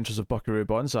do Adventures of Buckaroo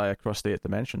Banzai across the 8th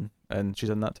dimension, and she's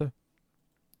in that too.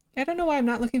 I don't know why I'm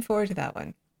not looking forward to that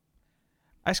one.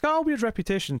 It's got a weird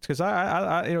reputation because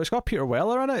I it's got Peter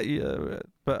Weller in it,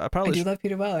 but apparently I do love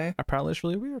Peter Weller. Apparently, it's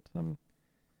really weird. I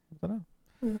don't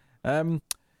know.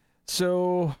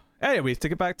 So anyway, to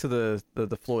get back to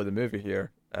the flow of the movie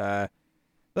here, the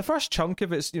first chunk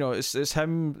of it's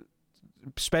him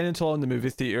spending too long in the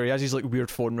movie theater. He has his like weird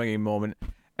phone ringing moment,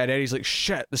 and then he's like,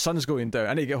 "Shit, the sun's going down.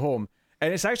 I need to get home."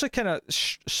 And it's actually kind of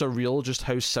surreal just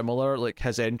how similar like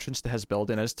his entrance to his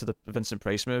building is to the Vincent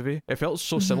Price movie. It felt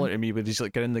so similar to me when he's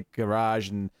like getting in the garage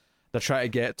and they're trying to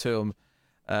get to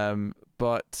him.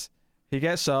 But he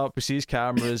gets up, he sees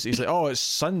cameras. He's like, "Oh, it's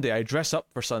Sunday. I dress up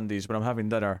for Sundays when I'm having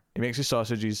dinner." He makes his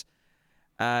sausages,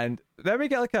 and then we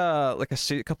get like a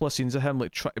couple of scenes of him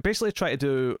like basically try to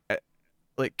do.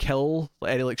 Like kill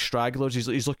any like stragglers.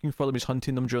 He's looking for them. He's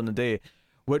hunting them during the day,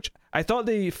 which I thought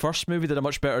the first movie did a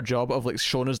much better job of like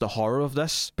showing us the horror of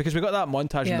this, because we got that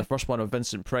montage in the first one of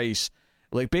Vincent Price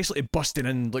like basically busting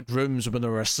in like rooms when they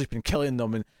were asleep and killing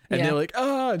them, and they're like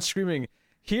and screaming.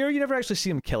 Here you never actually see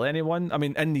him kill anyone. I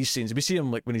mean, in these scenes we see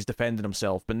him like when he's defending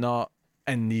himself, but not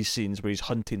in these scenes where he's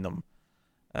hunting them.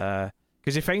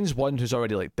 Because he finds one who's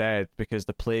already like dead because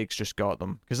the plague's just got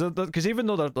them. Because even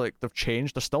though they've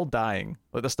changed, they're still dying.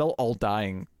 Like they're still all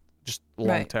dying, just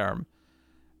long term.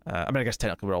 I mean, I guess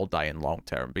technically we're all dying long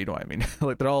term, but you know what I mean.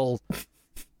 Like they're all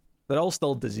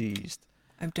still diseased.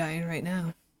 I'm dying right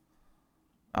now.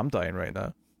 I'm dying right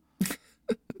now.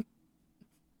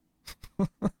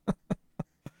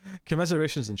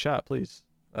 Commiserations in chat, please.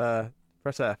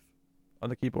 Press F on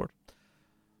the keyboard.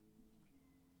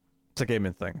 It's a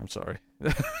gaming thing. I'm sorry.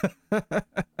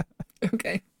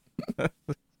 Okay.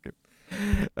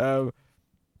 Um,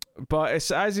 but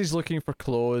it's as he's looking for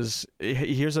clothes, he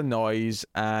hears a noise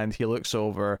and he looks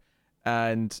over,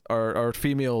 and our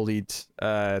female lead,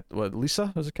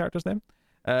 Lisa was the character's name,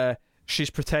 she's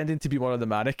pretending to be one of the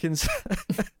mannequins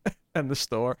in the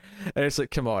store, and it's like,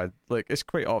 come on, like it's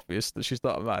quite obvious that she's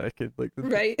not a mannequin. Like,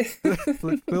 Right.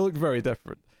 they look very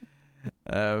different.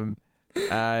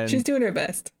 And She's doing her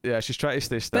best. yeah, she's trying to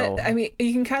stay still. But I mean,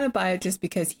 you can kind of buy it just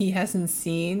because he hasn't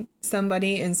seen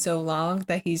somebody in so long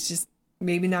that he's just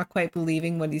maybe not quite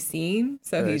believing what he's seeing.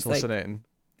 So Yeah, he's like, hallucinating.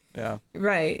 Yeah.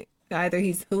 right. Either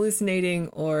he's hallucinating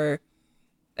or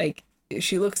like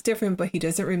she looks different, but he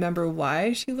doesn't remember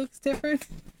why she looks different.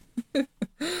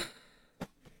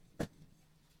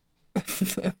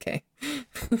 Okay.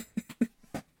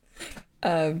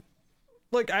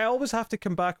 Like, I always have to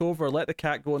come back over, let the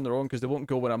cat go on their own because they won't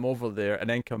go when I'm over there, and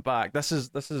then come back. This is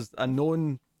a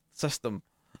known system.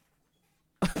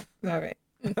 All right.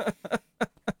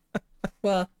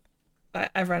 Well,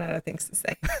 I've run out of things to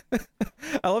say.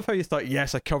 I love how you thought,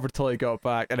 yes, I covered till I got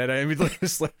back, and then I immediately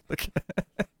just like,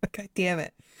 God damn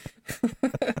it.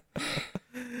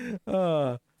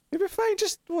 you'll be fine.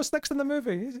 Just what's next in the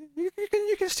movie?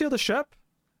 You can steal the ship.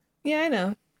 Yeah, I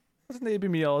know. Doesn't need to be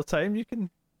me all the time. You can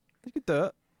do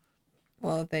it.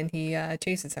 Well, then he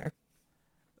chases her.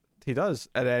 He does,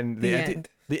 and then The end.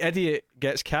 the idiot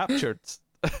gets captured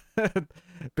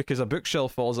because a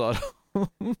bookshelf falls on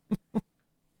him.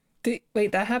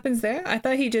 Wait, that happens there? I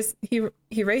thought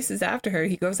he races after her.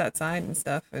 He goes outside and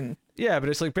stuff, and Yeah, but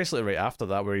it's like basically right after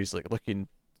that where he's like looking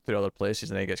through other places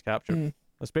and then he gets captured.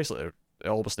 That's basically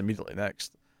almost immediately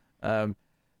next.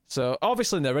 So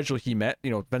obviously in the original he met,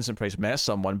 Vincent Price met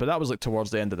someone, but that was like towards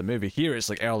the end of the movie. Here it's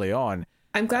like early on.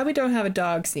 I'm glad we don't have a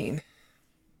dog scene.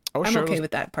 Oh, I'm sure. okay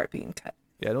with that part being cut.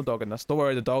 Yeah, no dog in this. Don't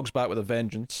worry, the dog's back with a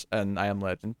vengeance, and I Am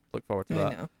Legend. Look forward to that.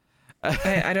 I know.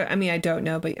 I don't. I mean, I don't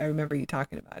know, but I remember you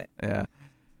talking about it.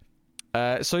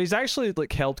 Yeah. So he's actually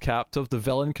like held captive. The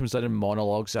villain comes in and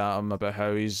monologues at him about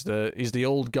how he's the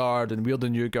old guard and we're the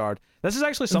new guard. This is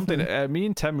actually something me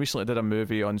and Tim recently did a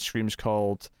movie on Screams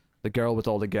called The Girl with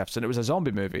All the Gifts, and it was a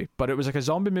zombie movie, but it was like a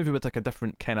zombie movie with like a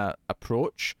different kind of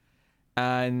approach.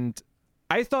 And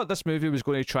I thought this movie was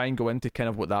going to try and go into kind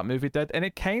of what that movie did, and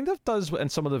it kind of does in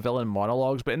some of the villain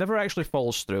monologues, but it never actually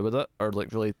follows through with it or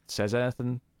like really says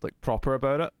anything like proper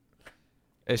about it.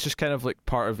 It's just kind of like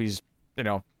part of his,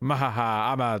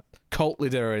 mahaha, I'm a cult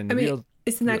leader, and I mean,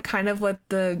 isn't that kind of what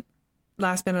the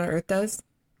Last Man on Earth does,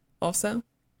 also,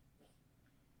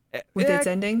 with its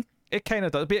ending? It kind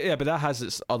of does, but but that has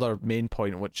its other main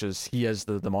point, which is he is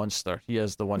the monster. He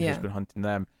is the one who's been hunting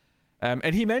them.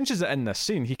 And he mentions it in this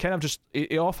scene. He kind of just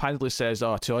he offhandedly says,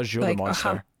 "Oh, to us, you're the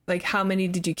monster." How many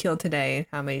did you kill today, and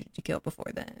how many did you kill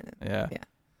before then? Yeah.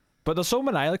 But they're so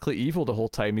maniacally evil the whole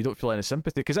time, you don't feel any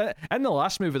sympathy. Because in the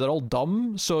last movie, they're all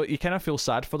dumb, so you kind of feel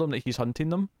sad for them that he's hunting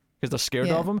them because they're scared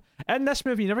of him. In this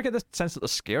movie, you never get the sense that they're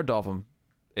scared of him.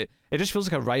 It just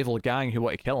feels like a rival gang who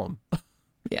want to kill him.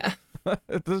 Yeah.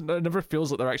 It never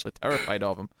feels like they're actually terrified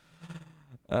of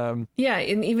him. Yeah,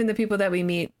 and even the people that we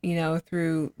meet,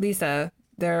 through Lisa,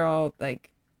 they're all like,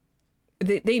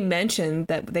 they mention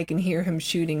that they can hear him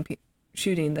shooting the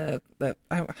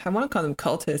I want to call them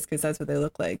cultists because that's what they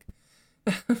look like.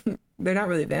 They're not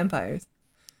really vampires.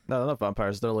 No, they're not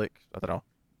vampires. They're like, I don't know,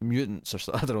 mutants or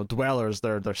I don't know, dwellers.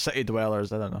 They're city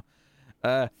dwellers. I don't know.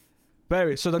 But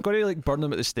anyway, so they're going to like burn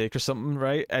them at the stake or something,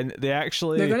 right? And they're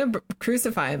going to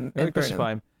crucify him.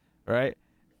 Right?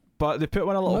 But they put him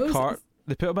in a little Moses. cart.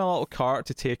 They put him in a little cart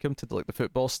to take him to like the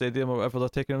football stadium or whatever they're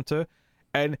taking him to.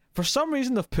 And for some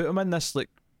reason, they've put him in this like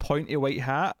pointy white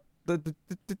hat. What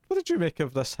did you make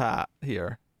of this hat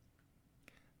here?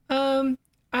 I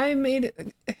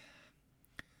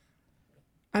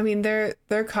mean, their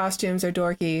costumes are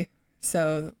dorky,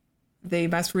 so they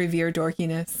must revere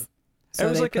dorkiness.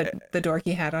 So they put the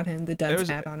dorky hat on him, the dunce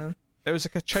hat on him. It was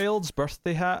like a child's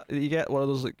birthday hat that you get, one of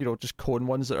those like just cone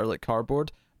ones that are like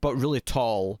cardboard, but really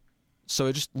tall. So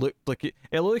it just looked like it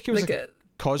looked like he was like a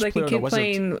cosplayer, like a kid and a wizard.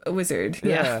 playing a wizard.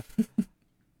 Yeah.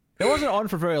 It wasn't on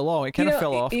for very long. It kind of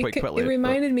fell off quite quickly. It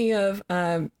reminded me of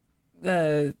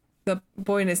the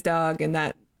Boy and His Dog and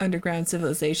that underground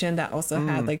civilization that also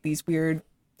had like these weird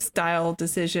style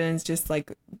decisions, just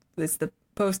like it's the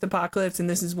post-apocalypse and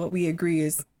this is what we agree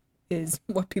is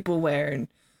what people wear, and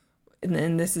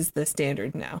then this is the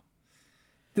standard now.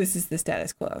 This is the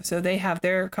status quo. So they have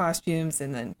their costumes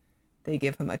and then they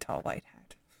give him a tall white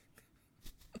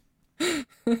hat.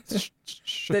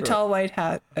 Sure. The tall white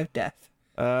hat of death.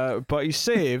 But he's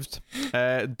saved.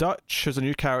 Dutch, who's a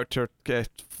new character,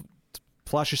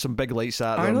 flashes some big lights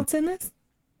at them. Arnold's in this?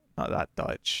 Not that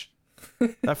Dutch.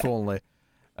 If only.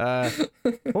 He'd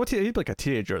be like a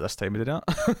teenager at this time, did he not?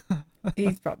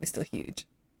 He's probably still huge.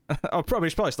 He's probably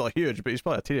still huge, but he's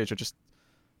probably a teenager just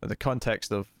in the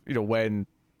context of, when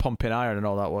pumping iron and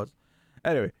all that was.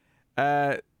 Anyway,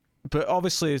 but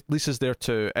obviously Lisa's there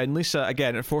too, and Lisa,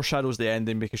 again, it foreshadows the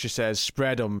ending because she says,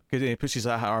 spread him, because he puts his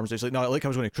arms, he's like, no, like I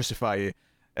was going to crucify you.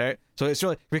 So it's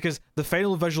really, because the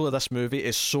final visual of this movie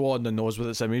is so on the nose with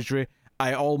its imagery,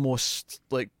 I almost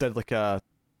did like a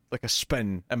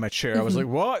spin in my chair. I was like,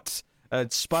 what?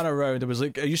 I'd spun around and was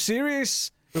like, are you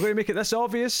serious? We're going to make it this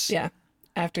obvious? Yeah,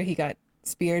 after he got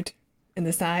speared in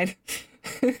the side.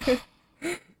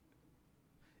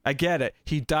 I get it.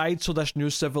 He died so this new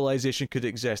civilization could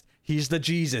exist. He's the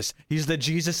Jesus. He's the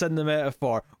Jesus in the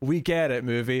metaphor. We get it,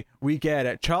 movie. We get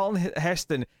it. Charlton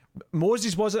Heston,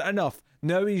 Moses wasn't enough.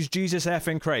 Now he's Jesus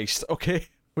effing Christ. Okay?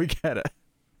 We get it.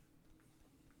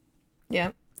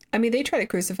 Yeah. I mean, they try to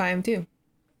crucify him too.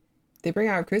 They bring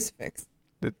out a crucifix.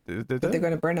 They that they're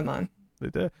going to burn him on. They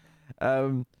do.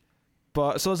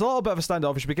 But so there's a little bit of a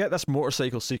standoff. We get this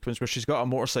motorcycle sequence where she's got a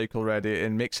motorcycle ready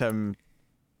and makes him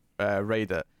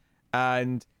ride it,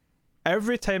 and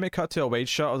every time it cut to a wide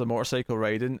shot of the motorcycle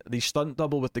riding, the stunt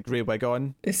double with the grey wig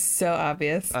on, it's so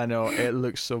obvious. I know, it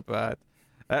looks so bad.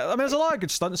 I mean, there's a lot of good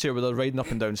stunts here where they're riding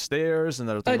up and down stairs and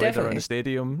they're riding around the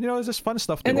stadium. There's just fun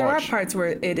stuff to watch. And there are parts where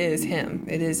it is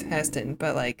Heston,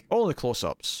 but only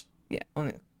close-ups. Yeah,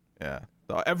 only. Yeah,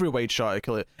 every wide shot I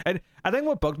kill it. And I think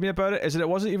what bugged me about it is that it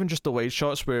wasn't even just the wide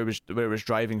shots where it was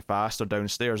driving fast or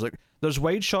downstairs. Like, there's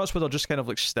wide shots where they're just kind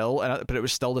of still, but it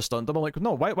was still the stunt double. I'm like,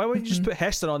 no, why wouldn't you just put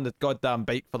Heston on the goddamn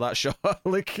bike for that shot?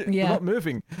 They're not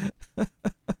moving.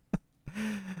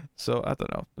 So I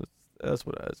don't know. That's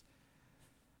what it is.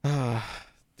 Ah,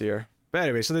 dear. But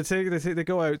anyway, so they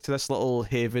go out to this little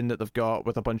haven that they've got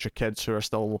with a bunch of kids who are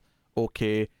still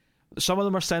okay. Some of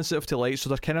them are sensitive to light, so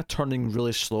they're kind of turning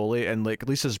really slowly. And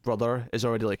Lisa's brother is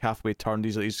already halfway turned.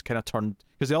 He's kind of turned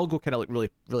because they all go kind of really,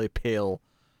 really pale.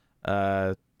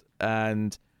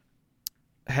 And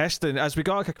Heston, as we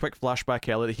got a quick flashback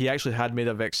earlier, he actually had made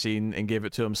a vaccine and gave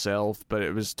it to himself, but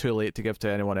it was too late to give to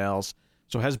anyone else.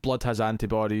 So his blood has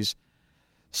antibodies.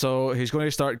 So he's going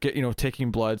to start taking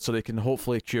blood so they can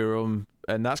hopefully cure him,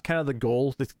 and that's kind of the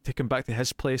goal. They take him back to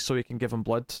his place so he can give him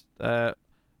blood.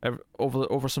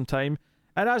 Over some time,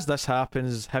 and as this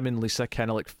happens, him and Lisa kind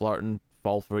of flirt and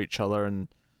fall for each other, and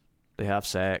they have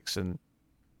sex, and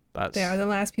they are the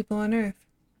last people on Earth.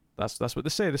 That's what they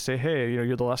say. They say, hey,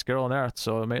 you're the last girl on Earth,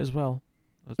 so I might as well.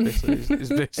 That's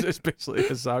basically it's basically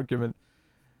his argument.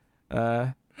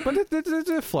 But they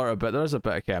do flirt a bit. There's a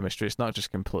bit of chemistry. It's not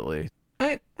just completely.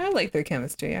 I like their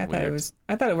chemistry. I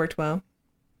thought it worked well.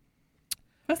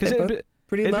 Plus, they're both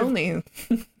pretty lonely.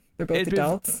 They're both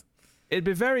adults. It'd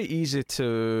be very easy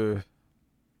to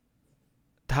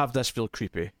have this feel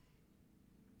creepy.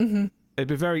 Mm-hmm. It'd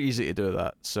be very easy to do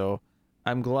that. So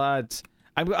I'm glad.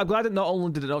 I'm glad that not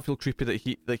only did it not feel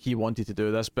creepy that he wanted to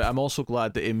do this, but I'm also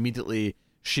glad that immediately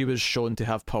she was shown to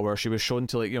have power. She was shown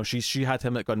to she had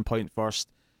him at gunpoint first.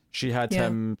 She had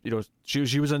him.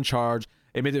 She was in charge.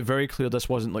 It made it very clear this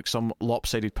wasn't some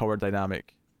lopsided power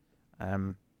dynamic.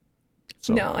 No,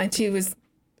 and she was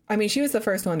the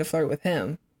first one to flirt with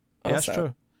him. Also. Yeah, that's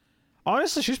true.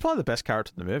 Honestly, she's probably the best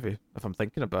character in the movie, if I'm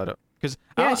thinking about it. She's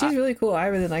really cool. I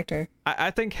really liked her. I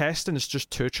think Heston is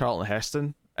just too Charlton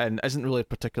Heston and isn't really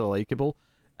particularly likable.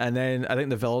 And then I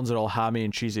think the villains are all hammy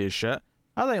and cheesy as shit.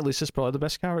 I think Lisa's probably the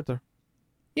best character.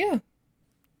 Yeah.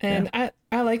 And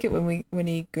I like it when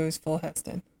he goes full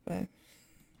Heston. But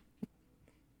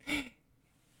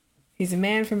he's a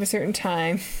man from a certain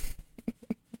time.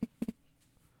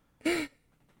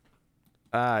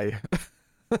 Aye.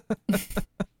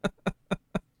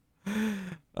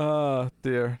 Oh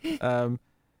dear.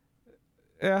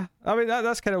 Yeah, I mean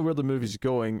that's kind of where the movie's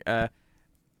going.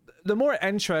 The more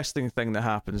interesting thing that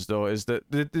happens though is that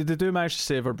they do manage to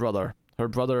save her brother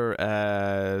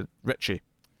Richie,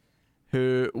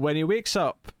 who when he wakes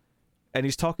up and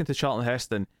he's talking to Charlton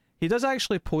Heston, he does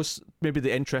actually pose maybe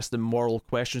the interesting moral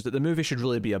questions that the movie should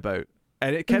really be about.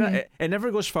 And it kind of it never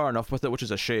goes far enough with it, which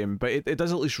is a shame, but it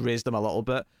does at least raise them a little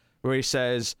bit, where he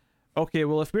says, okay,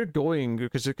 well, if we're going,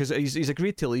 because he's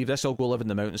agreed to leave this, I'll go live in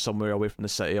the mountains somewhere away from the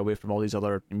city, away from all these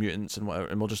other mutants and whatever,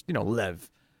 and we'll just,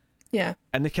 live. Yeah.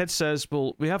 And the kid says,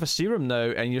 well, we have a serum now,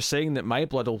 and you're saying that my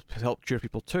blood will help cure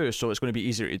people too, so it's going to be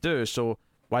easier to do, so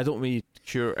why don't we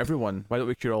cure everyone? Why don't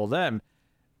we cure all of them?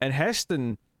 And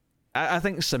Heston, I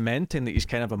think, cementing that he's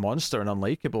kind of a monster and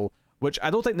unlikable, which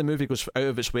I don't think the movie goes out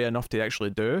of its way enough to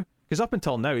actually do, because up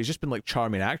until now, he's just been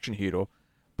charming action hero,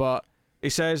 but he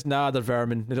says, nah, they're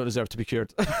vermin, they don't deserve to be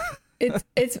cured.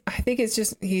 It's I think it's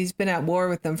just he's been at war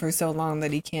with them for so long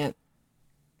that he can't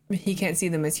see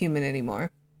them as human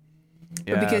anymore.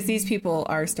 Yeah. But because these people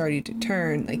are starting to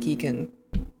turn, like he can,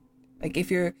 like if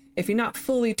you're not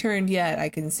fully turned yet, I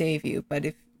can save you. But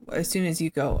if as soon as you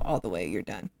go all the way, you're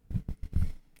done.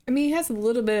 I mean, he has a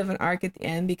little bit of an arc at the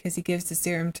end because he gives the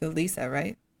serum to Lisa,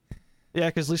 right? Yeah,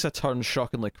 because Lisa turns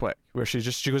shockingly quick, where she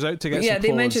goes out to get some Yeah, they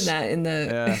clothes. mentioned that in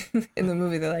the in the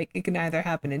movie. They're like, it can either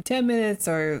happen in 10 minutes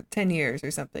or 10 years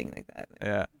or something like that.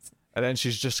 Yeah, and then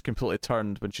she's just completely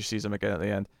turned when she sees him again at the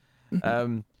end.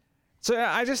 So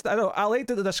yeah, I don't know. I liked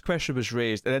that this question was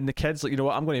raised, and then the kid's like, you know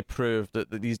what, I'm going to prove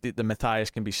that the Matthias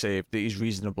can be saved, that he's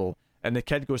reasonable, and the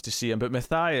kid goes to see him, but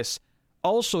Matthias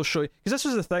also because this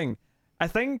was the thing. I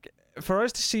think for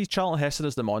us to see Charlton Heston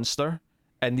as the monster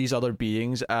and these other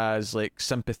beings as like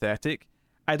sympathetic,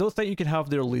 I don't think you can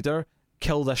have their leader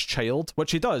kill this child,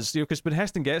 which he does, because when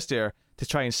Heston gets there to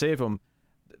try and save him,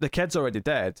 the kid's already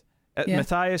dead. Yeah.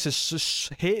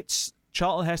 Matthias hates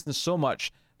Charlton Heston so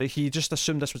much that he just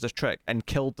assumed this was a trick and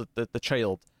killed the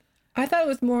child. I thought it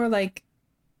was more like,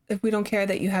 if we don't care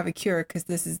that you have a cure because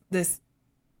this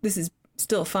is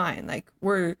still fine. Like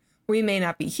we may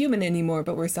not be human anymore,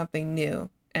 but we're something new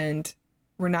and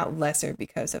we're not lesser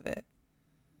because of it.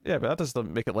 Yeah, but that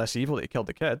doesn't make it less evil that he killed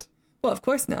the kid. Well, of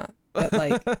course not. But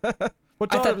like, I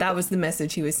thought that was the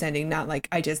message he was sending, not like,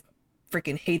 I just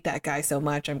freaking hate that guy so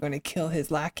much, I'm going to kill his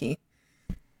lackey.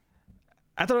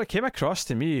 I don't know, it came across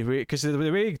to me, because the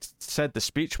way he said the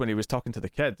speech when he was talking to the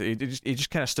kid, he just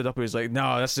kind of stood up and was like,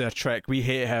 no, this is a trick, we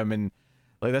hate him, and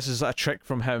like this is a trick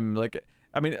from him. Like,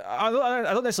 I mean, I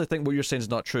don't necessarily think what you're saying is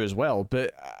not true as well,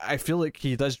 but I feel like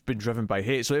he does been driven by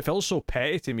hate, so it felt so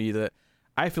petty to me that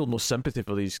I feel no sympathy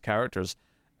for these characters.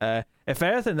 If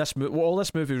anything, what all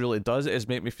this movie really does is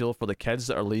make me feel for the kids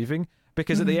that are leaving,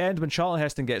 because at the end, when Charlton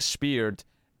Heston gets speared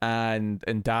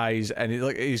and dies, and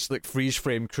he's like freeze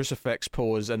frame crucifix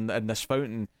pose in this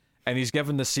fountain, and he's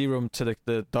given the serum to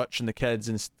the Dutch and the kids,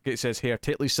 and it says, "Here,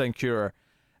 take Lisa and cure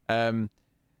her."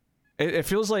 It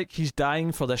feels like he's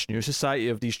dying for this new society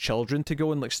of these children to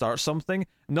go and like start something,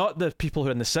 not the people who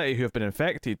are in the city who have been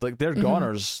infected. Like, they're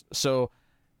goners, so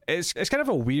it's kind of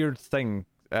a weird thing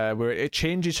where it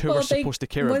changes who we're supposed to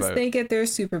care about. Once they get their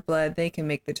super blood, they can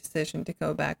make the decision to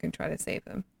go back and try to save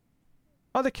them.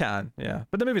 Oh, they can, yeah,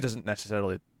 but the movie doesn't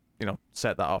necessarily,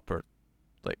 set that up or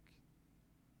like,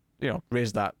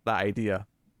 raise that idea.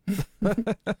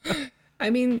 I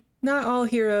mean, not all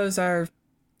heroes are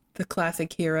the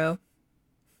classic hero.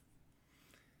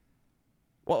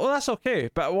 Well, that's okay.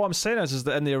 But what I'm saying is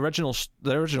that in the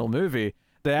original movie,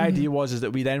 the idea was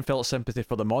that we then felt sympathy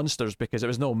for the monsters because it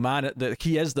was no man. That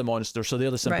he is the monster, so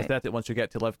they're the sympathetic ones who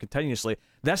get to live continuously.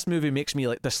 This movie makes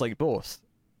me dislike both.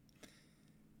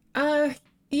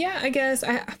 Yeah, I guess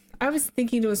I was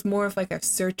thinking it was more of like the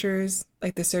Searchers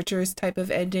type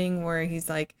of ending where he's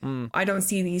like, I don't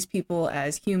see these people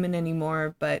as human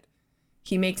anymore, but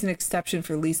he makes an exception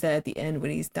for Lisa at the end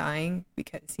when he's dying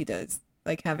because he does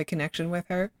like have a connection with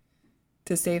her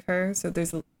to save her. So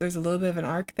there's a little bit of an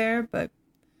arc there, but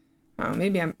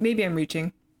maybe I'm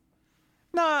reaching.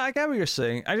 No, I get what you're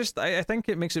saying. I think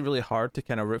it makes it really hard to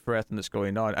kind of root for everything that's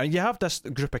going on. And you have this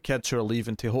group of kids who are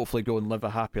leaving to hopefully go and live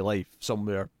a happy life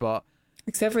somewhere, but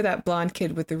except for that blonde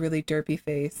kid with the really derpy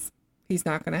face, he's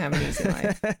not going to have an easy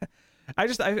life.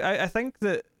 I think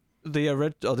that the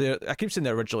original, I keep saying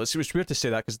the original. It's weird to say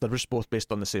that because they're just both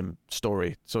based on the same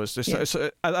story. So it's just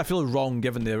I feel wrong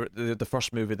given the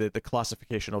first movie, the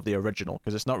classification of the original,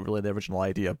 because it's not really the original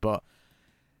idea. But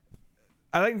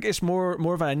I think it's more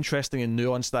of an interesting and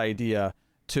nuanced idea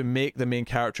to make the main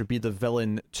character be the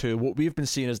villain to what we've been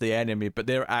seeing as the enemy, but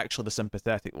they're actually the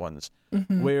sympathetic ones.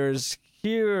 Whereas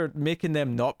here, making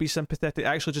them not be sympathetic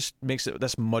actually just makes it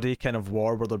this muddy kind of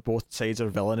war where both sides are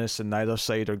villainous and neither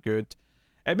side are good.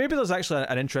 And maybe there's actually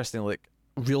an interesting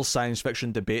real science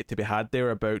fiction debate to be had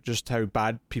there about just how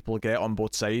bad people get on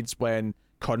both sides when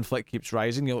conflict keeps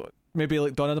rising. Maybe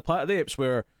like Dawn of the Planet of the Apes,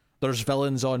 where there's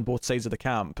villains on both sides of the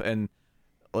camp and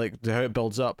like how it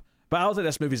builds up. But I don't think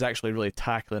this movie's actually really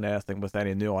tackling anything with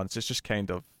any nuance. It's just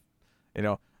kind of,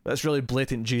 that's really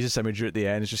blatant Jesus imagery at the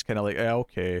end. It's just kind of like,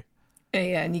 okay.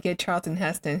 Yeah, and you get Charlton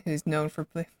Heston, who's known for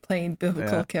playing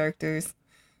biblical characters.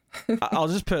 I'll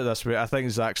just put it this way. I think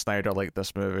Zack Snyder liked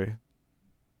this movie.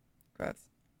 Gross.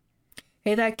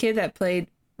 Hey, that kid that played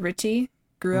Richie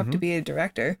grew up to be a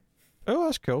director. Oh,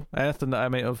 that's cool. Anything that I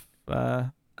might have...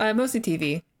 mostly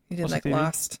TV. He did TV?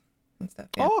 Lost and stuff.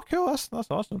 Yeah. Oh, cool. That's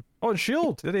awesome. Oh, and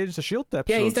S.H.I.E.L.D. Did Agents of S.H.I.E.L.D.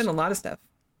 episodes? Yeah, he's done a lot of stuff.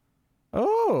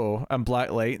 Oh, and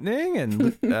Black Lightning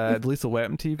and Lethal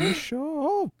Weapon TV show.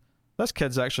 Oh, this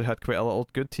kid's actually had quite a little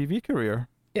good TV career.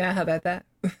 Yeah, how about that?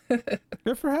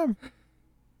 Good for him.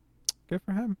 Good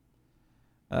for him.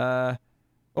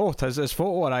 Oh, his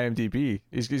photo on IMDb.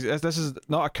 This is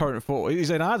not a current photo. He's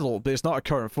an adult, but it's not a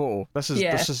current photo. This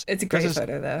is it's a great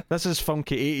photo though. This is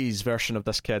funky 80s version of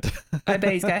this kid. I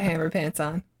bet he's got hammer pants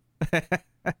on.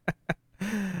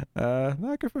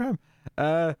 No, good for him.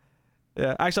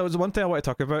 Yeah, actually, the one thing I want to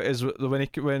talk about is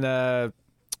when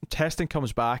Testing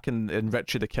comes back and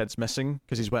Richie the kid's missing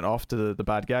because he's went off to the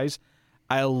bad guys.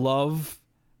 I love,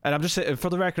 and I'm just saying for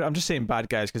the record, I'm just saying bad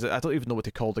guys because I don't even know what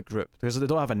to call the group because they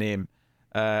don't have a name.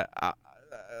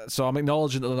 So I'm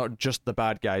acknowledging that they're not just the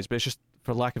bad guys, but it's just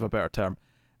for lack of a better term.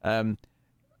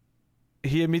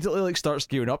 He immediately like starts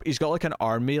gearing up. He's got like an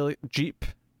army like, jeep,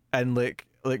 and like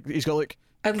he's got like.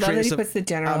 I love that he puts the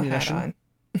general ammunition. Hat on.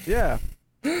 Yeah.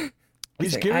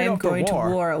 He's like, I am going to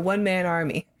war, a one-man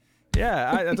army.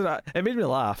 Yeah, I don't know. It made me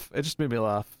laugh. It just made me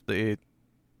laugh that he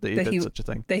did such a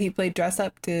thing. That he played dress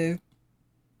up to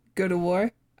go to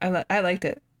war. I liked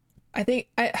it. I think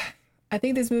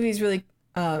this movie is really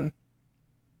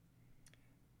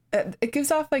it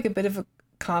gives off like a bit of a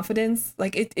confidence.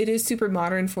 Like it is super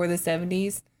modern for the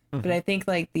 70s, but I think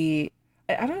like I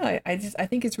don't know. I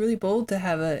think it's really bold to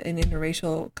have an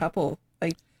interracial couple.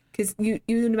 Like, because you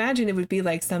would imagine it would be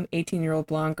like some 18-year-old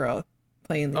blonde girl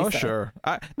playing Lisa. Oh, sure.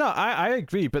 I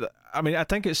agree, but I mean, I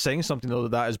think it's saying something though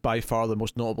that is by far the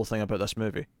most notable thing about this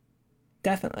movie.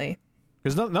 Definitely.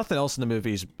 Because nothing else in the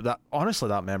movie is honestly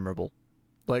that memorable.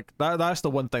 Like that's the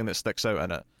one thing that sticks out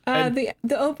in it.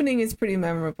 The opening is pretty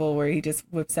memorable, where he just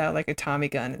whips out like a Tommy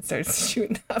gun and starts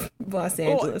shooting up Los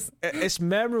Angeles. It's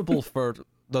memorable for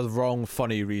the wrong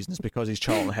funny reasons because he's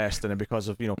Charlton Heston and because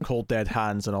of cold dead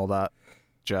hands and all that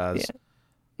jazz.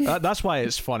 Yeah. That's why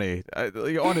it's funny.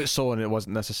 On its own, it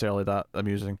wasn't necessarily that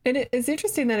amusing. And it's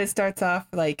interesting that it starts off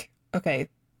like, okay,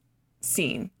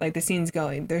 scene, like the scene's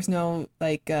going. There's no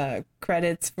like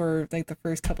credits for like the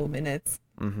first couple minutes.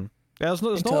 Mm-hmm. Yeah,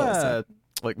 there's no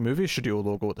like movie studio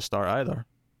logo at the start either.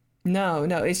 No,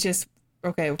 it's just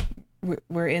okay.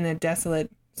 We're in a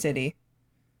desolate city,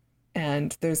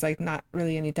 and there's like not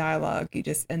really any dialogue.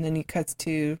 And then he cuts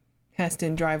to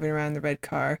Heston driving around the red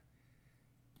car.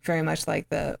 Very much like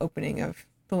the opening of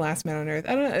The Last Man on Earth.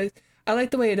 I don't know. I like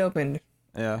the way it opened.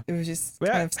 Yeah. It was just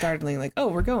kind of startling. Like, oh,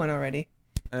 we're going already.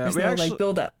 There's no like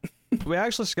build up. We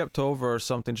actually skipped over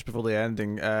something just before the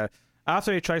ending.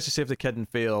 After he tries to save the kid and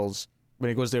fails, when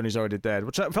he goes there and he's already dead,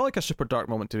 which felt like a super dark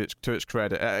moment to its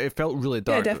credit. It felt really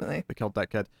dark. Yeah, definitely. They killed that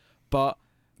kid. But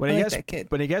when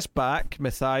he gets back,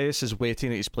 Matthias is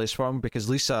waiting at his place for him because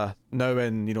Lisa, now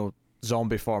in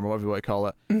zombie form or whatever you want to call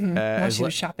it, while she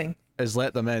was shopping, has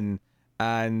let them in,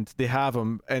 and they have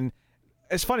him. And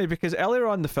it's funny because earlier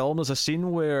on in the film, there's a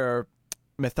scene where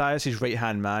Matthias'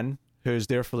 right-hand man, who's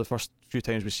there for the first few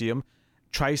times we see him,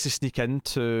 tries to sneak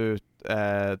into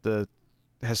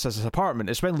his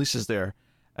apartment. It's when Lisa's there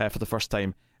for the first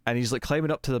time, and he's like climbing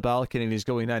up to the balcony and he's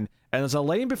going in, and there's a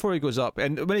line before he goes up,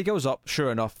 and when he goes up,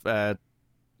 sure enough,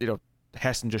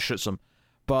 Heston just shoots him.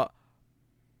 But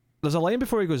there's a line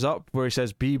before he goes up where he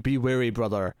says, be wary,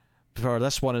 brother, for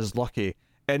this one is lucky.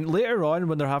 And later on,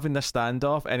 when they're having this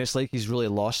standoff and it's like he's really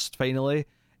lost finally,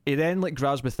 he then like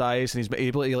grabs Matthias and he's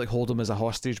able to like hold him as a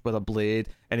hostage with a blade,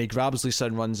 and he grabs Lisa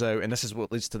and runs out, and this is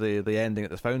what leads to the ending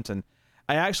at the fountain.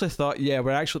 I actually thought, we're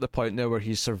actually at the point now where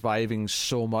he's surviving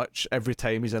so much every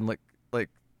time he's in like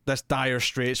this dire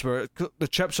straits where the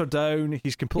chips are down,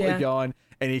 he's completely gone,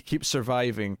 and he keeps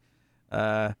surviving.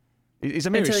 He's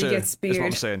a Mary Sue, is what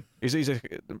I'm saying. He's a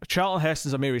Charlton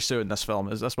Heston's a Mary Sue in this film.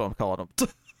 That's what I'm calling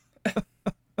him.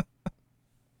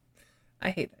 I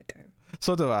hate that term.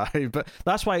 So do I, but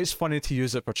that's why it's funny to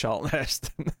use it for Charlton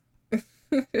Heston.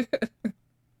 The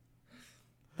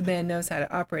man knows how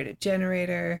to operate a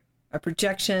generator, a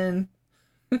projection.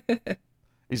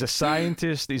 He's a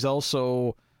scientist. He's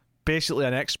also basically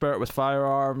an expert with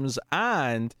firearms,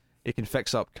 and he can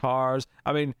fix up cars.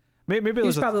 I mean, maybe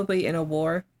he's probably in a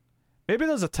war. Maybe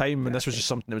there's a time when this was just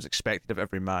something that was expected of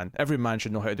every man. Every man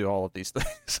should know how to do all of these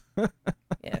things.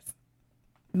 Yes.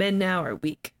 Men now are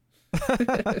weak.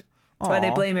 That's why they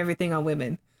blame everything on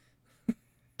women.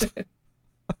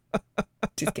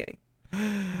 Just kidding.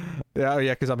 Yeah,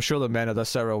 because I'm sure the men of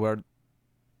this era were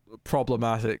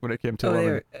problematic when it came to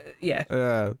women. Yeah.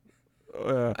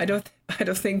 I don't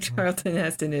think Charlton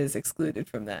Heston is excluded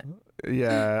from that.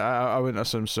 Yeah, I wouldn't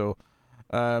assume so.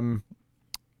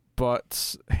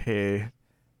 But hey,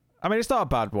 I mean, it's not a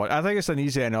bad watch. I think it's an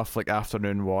easy enough like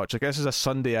afternoon watch. I guess it's a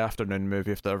Sunday afternoon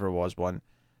movie if there ever was one.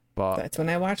 But that's when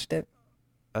I watched it.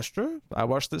 That's true. I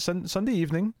watched it Sunday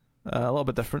evening. A little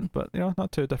bit different, but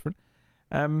not too different.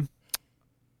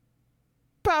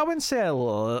 But I wouldn't say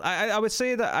I would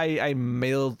say that I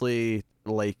mildly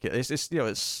like it. It's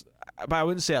it's. But I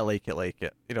wouldn't say I like it.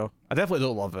 I definitely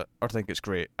don't love it or think it's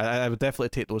great. I would definitely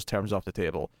take those terms off the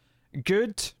table.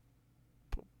 Good,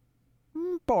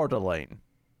 borderline.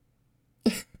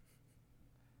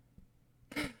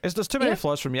 There's too many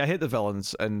flaws for me. I hate the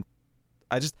villains, and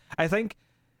I think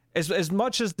as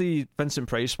much as the Vincent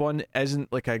Price one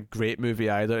isn't like a great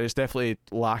movie either, it's definitely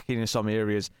lacking in some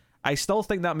areas. I still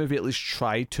think that movie at least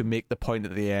tried to make the point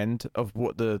at the end of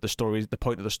what the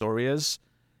point of the story is.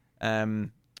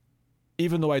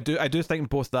 Even though I do think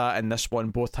both that and this one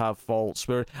both have faults,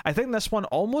 where I think this one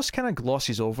almost kind of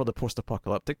glosses over the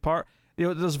post-apocalyptic part.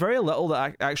 There's very little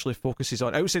that actually focuses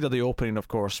on, outside of the opening, of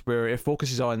course, where it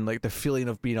focuses on like the feeling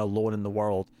of being alone in the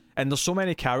world. And there's so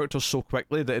many characters so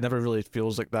quickly that it never really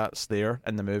feels like that's there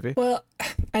in the movie. Well,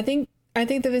 I think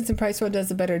the Vincent Price one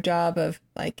does a better job of,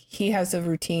 like, he has a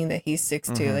routine that he sticks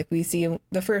to. Like, we see him,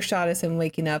 the first shot is him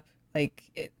waking up,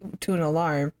 like, to an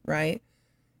alarm, right?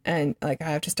 And, like,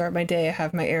 I have to start my day, I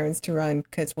have my errands to run,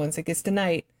 because once it gets to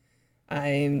night,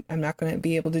 I'm not going to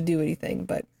be able to do anything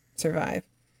but survive.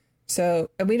 So,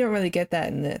 and we don't really get that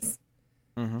in this.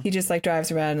 He just, like, drives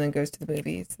around and then goes to the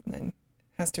movies and then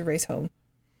has to race home.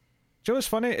 Do you know what's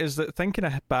funny is that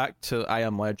thinking back to I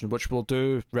Am Legend, which we'll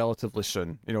do relatively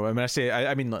soon. When I say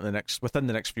I mean like within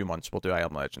the next few months we'll do I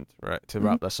Am Legend, right? To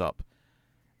wrap this up,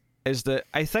 is that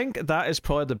I think that is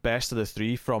probably the best of the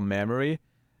three from memory.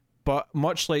 But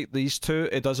much like these two,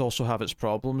 it does also have its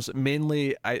problems.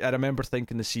 Mainly, I remember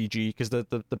thinking the CG, because the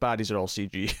baddies are all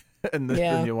CG in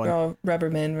the new one. They're all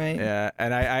rubber men, right? Yeah,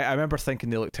 and I remember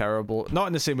thinking they look terrible. Not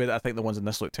in the same way that I think the ones in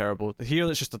this look terrible. Here,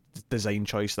 it's just a design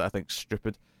choice that I think's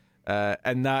stupid.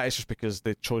 And that is just because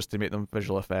they chose to make them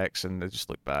visual effects and they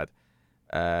just look bad.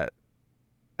 And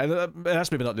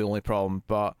that's maybe not the only problem,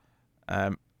 but I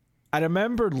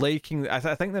remember liking. I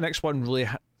think the next one really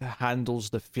handles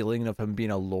the feeling of him being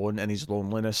alone and his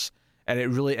loneliness, and it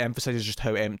really emphasizes just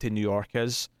how empty New York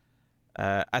is.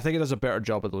 I think it does a better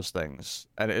job of those things,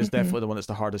 and it is definitely the one that's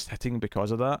the hardest hitting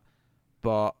because of that.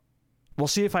 But we'll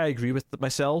see if I agree with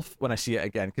myself when I see it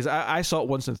again, because I saw it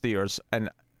once in theaters, and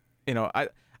I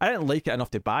didn't like it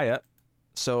enough to buy it,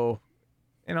 so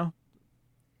so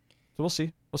we'll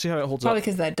see how it holds up. Probably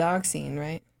because that dog scene,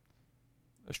 right?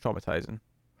 It's traumatizing.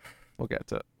 We'll get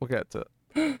to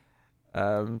it.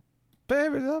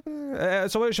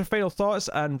 So what's your final thoughts,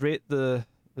 and rate the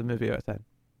movie out of 10?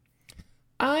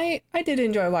 I did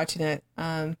enjoy watching it.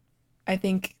 I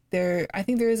think there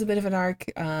is a bit of an arc.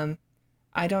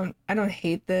 I don't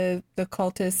hate the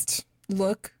cultist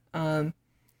look. I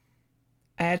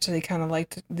actually kind of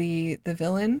liked the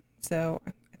villain, so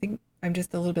I think I'm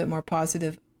just a little bit more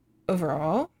positive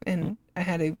overall, and I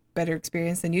had a better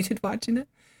experience than you did watching it.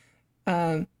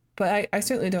 But I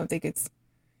certainly don't think it's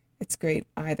great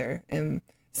either. And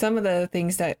some of the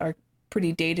things that are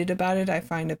pretty dated about it, I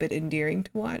find a bit endearing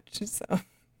to watch. So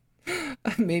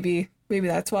maybe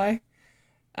that's why.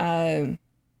 And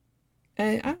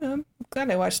I don't know. I'm glad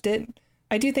I watched it.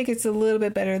 I do think it's a little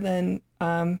bit better than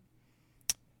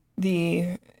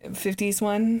the 50s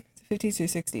one. 50s or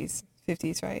 60s?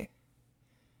 50s, right?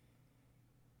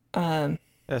 Yeah,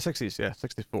 60s. Yeah,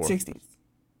 64. 60s.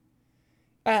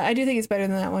 I do think it's better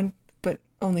than that one, but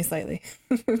only slightly.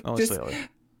 Only slightly.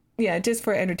 Yeah, just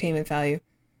for entertainment value.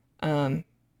 I'm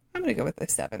gonna go with a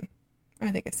 7. I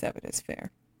think a 7 is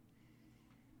fair.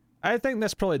 I think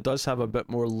this probably does have a bit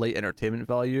more light entertainment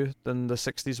value than the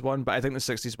 60s one, but I think the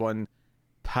 60s one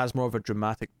has more of a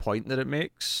dramatic point that it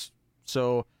makes.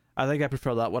 So I think I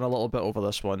prefer that one a little bit over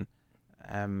this one.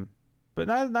 But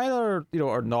neither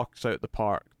are knocks out the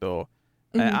park though.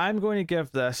 I'm going to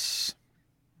give this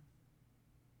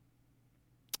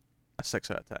a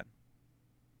 6 out of 10.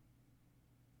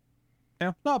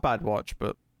 Yeah, not a bad watch,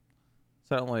 but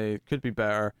certainly could be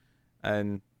better.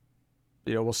 And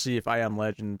we'll see if I Am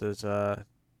Legend is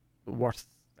worth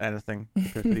anything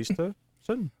compared to these two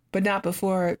soon. But not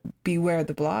before Beware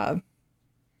the Blob.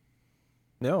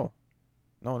 No,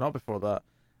 not before that.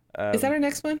 Is that our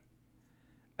next one?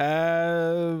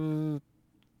 Or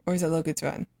is it Logan's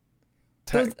Run?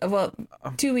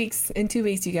 2 weeks. In 2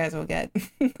 weeks, you guys will get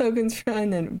Logan's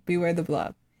Run and Beware the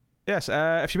Blob. Yes.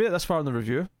 If you made it this far in the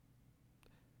review,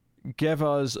 give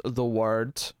us the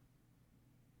word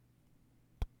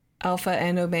Alpha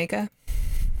and Omega.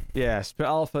 Yes, put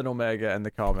Alpha and Omega in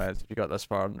the comments if you got this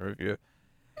far in the review.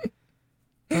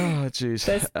 Oh,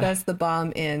 jeez. That's the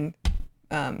bomb in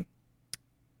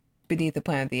Beneath the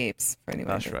Planet of the Apes, for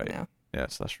anyone that's right. Now.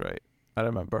 Yes, that's right. I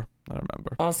remember.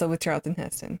 Also with Charlton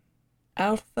Heston.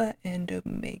 Alpha and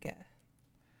Omega.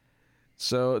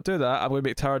 So do that. I'm going to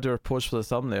make Tara do her pose for the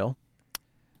thumbnail.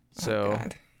 So,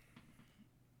 God.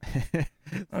 I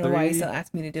don't know why you still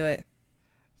asked me to do it.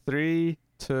 3,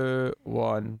 2,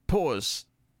 1, pause.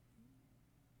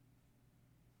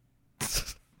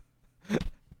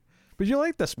 But you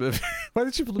like this movie. Why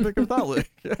did you pick up that look?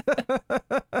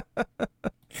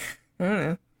 I don't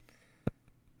know.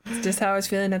 It's just how I was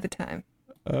feeling at the time.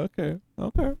 Okay.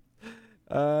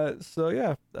 So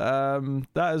yeah, that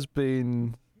has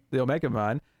been the Omega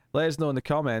Man. Let us know in the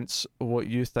comments what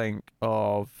you think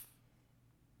of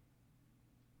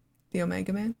The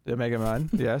Omega Man? the Omega Man.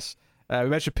 Yes. We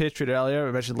mentioned Patreon earlier.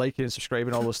 We mentioned liking and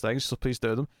subscribing, all those things. So please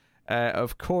do them.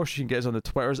 Of course, you can get us on the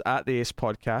Twitters at the Ace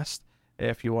Podcast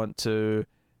if you want to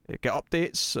get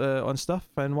updates on stuff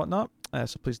and whatnot.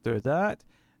 So please do that.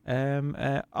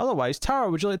 Otherwise, Tara,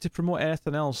 would you like to promote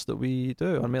anything else that we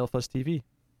do on Mail Fuzz TV?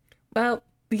 Well,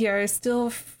 we are still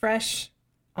fresh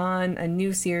on a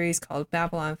new series called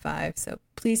Babylon 5, so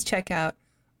please check out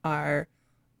our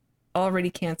already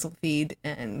canceled feed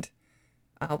and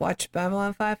watch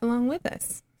Babylon 5 along with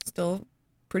us. Still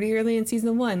pretty early in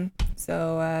season 1,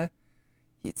 so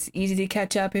it's easy to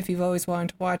catch up if you've always wanted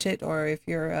to watch it, or if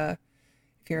you're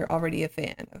already a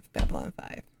fan of Babylon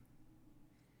 5.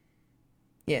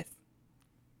 Yes.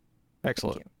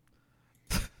 Excellent.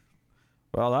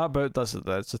 Well, that about does it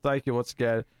then. So thank you once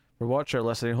again for watching or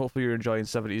listening. Hopefully you're enjoying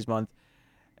 70s month.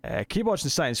 Keep watching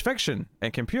science fiction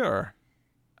and computer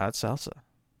at Salsa.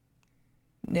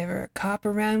 Never a cop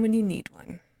around when you need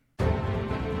one.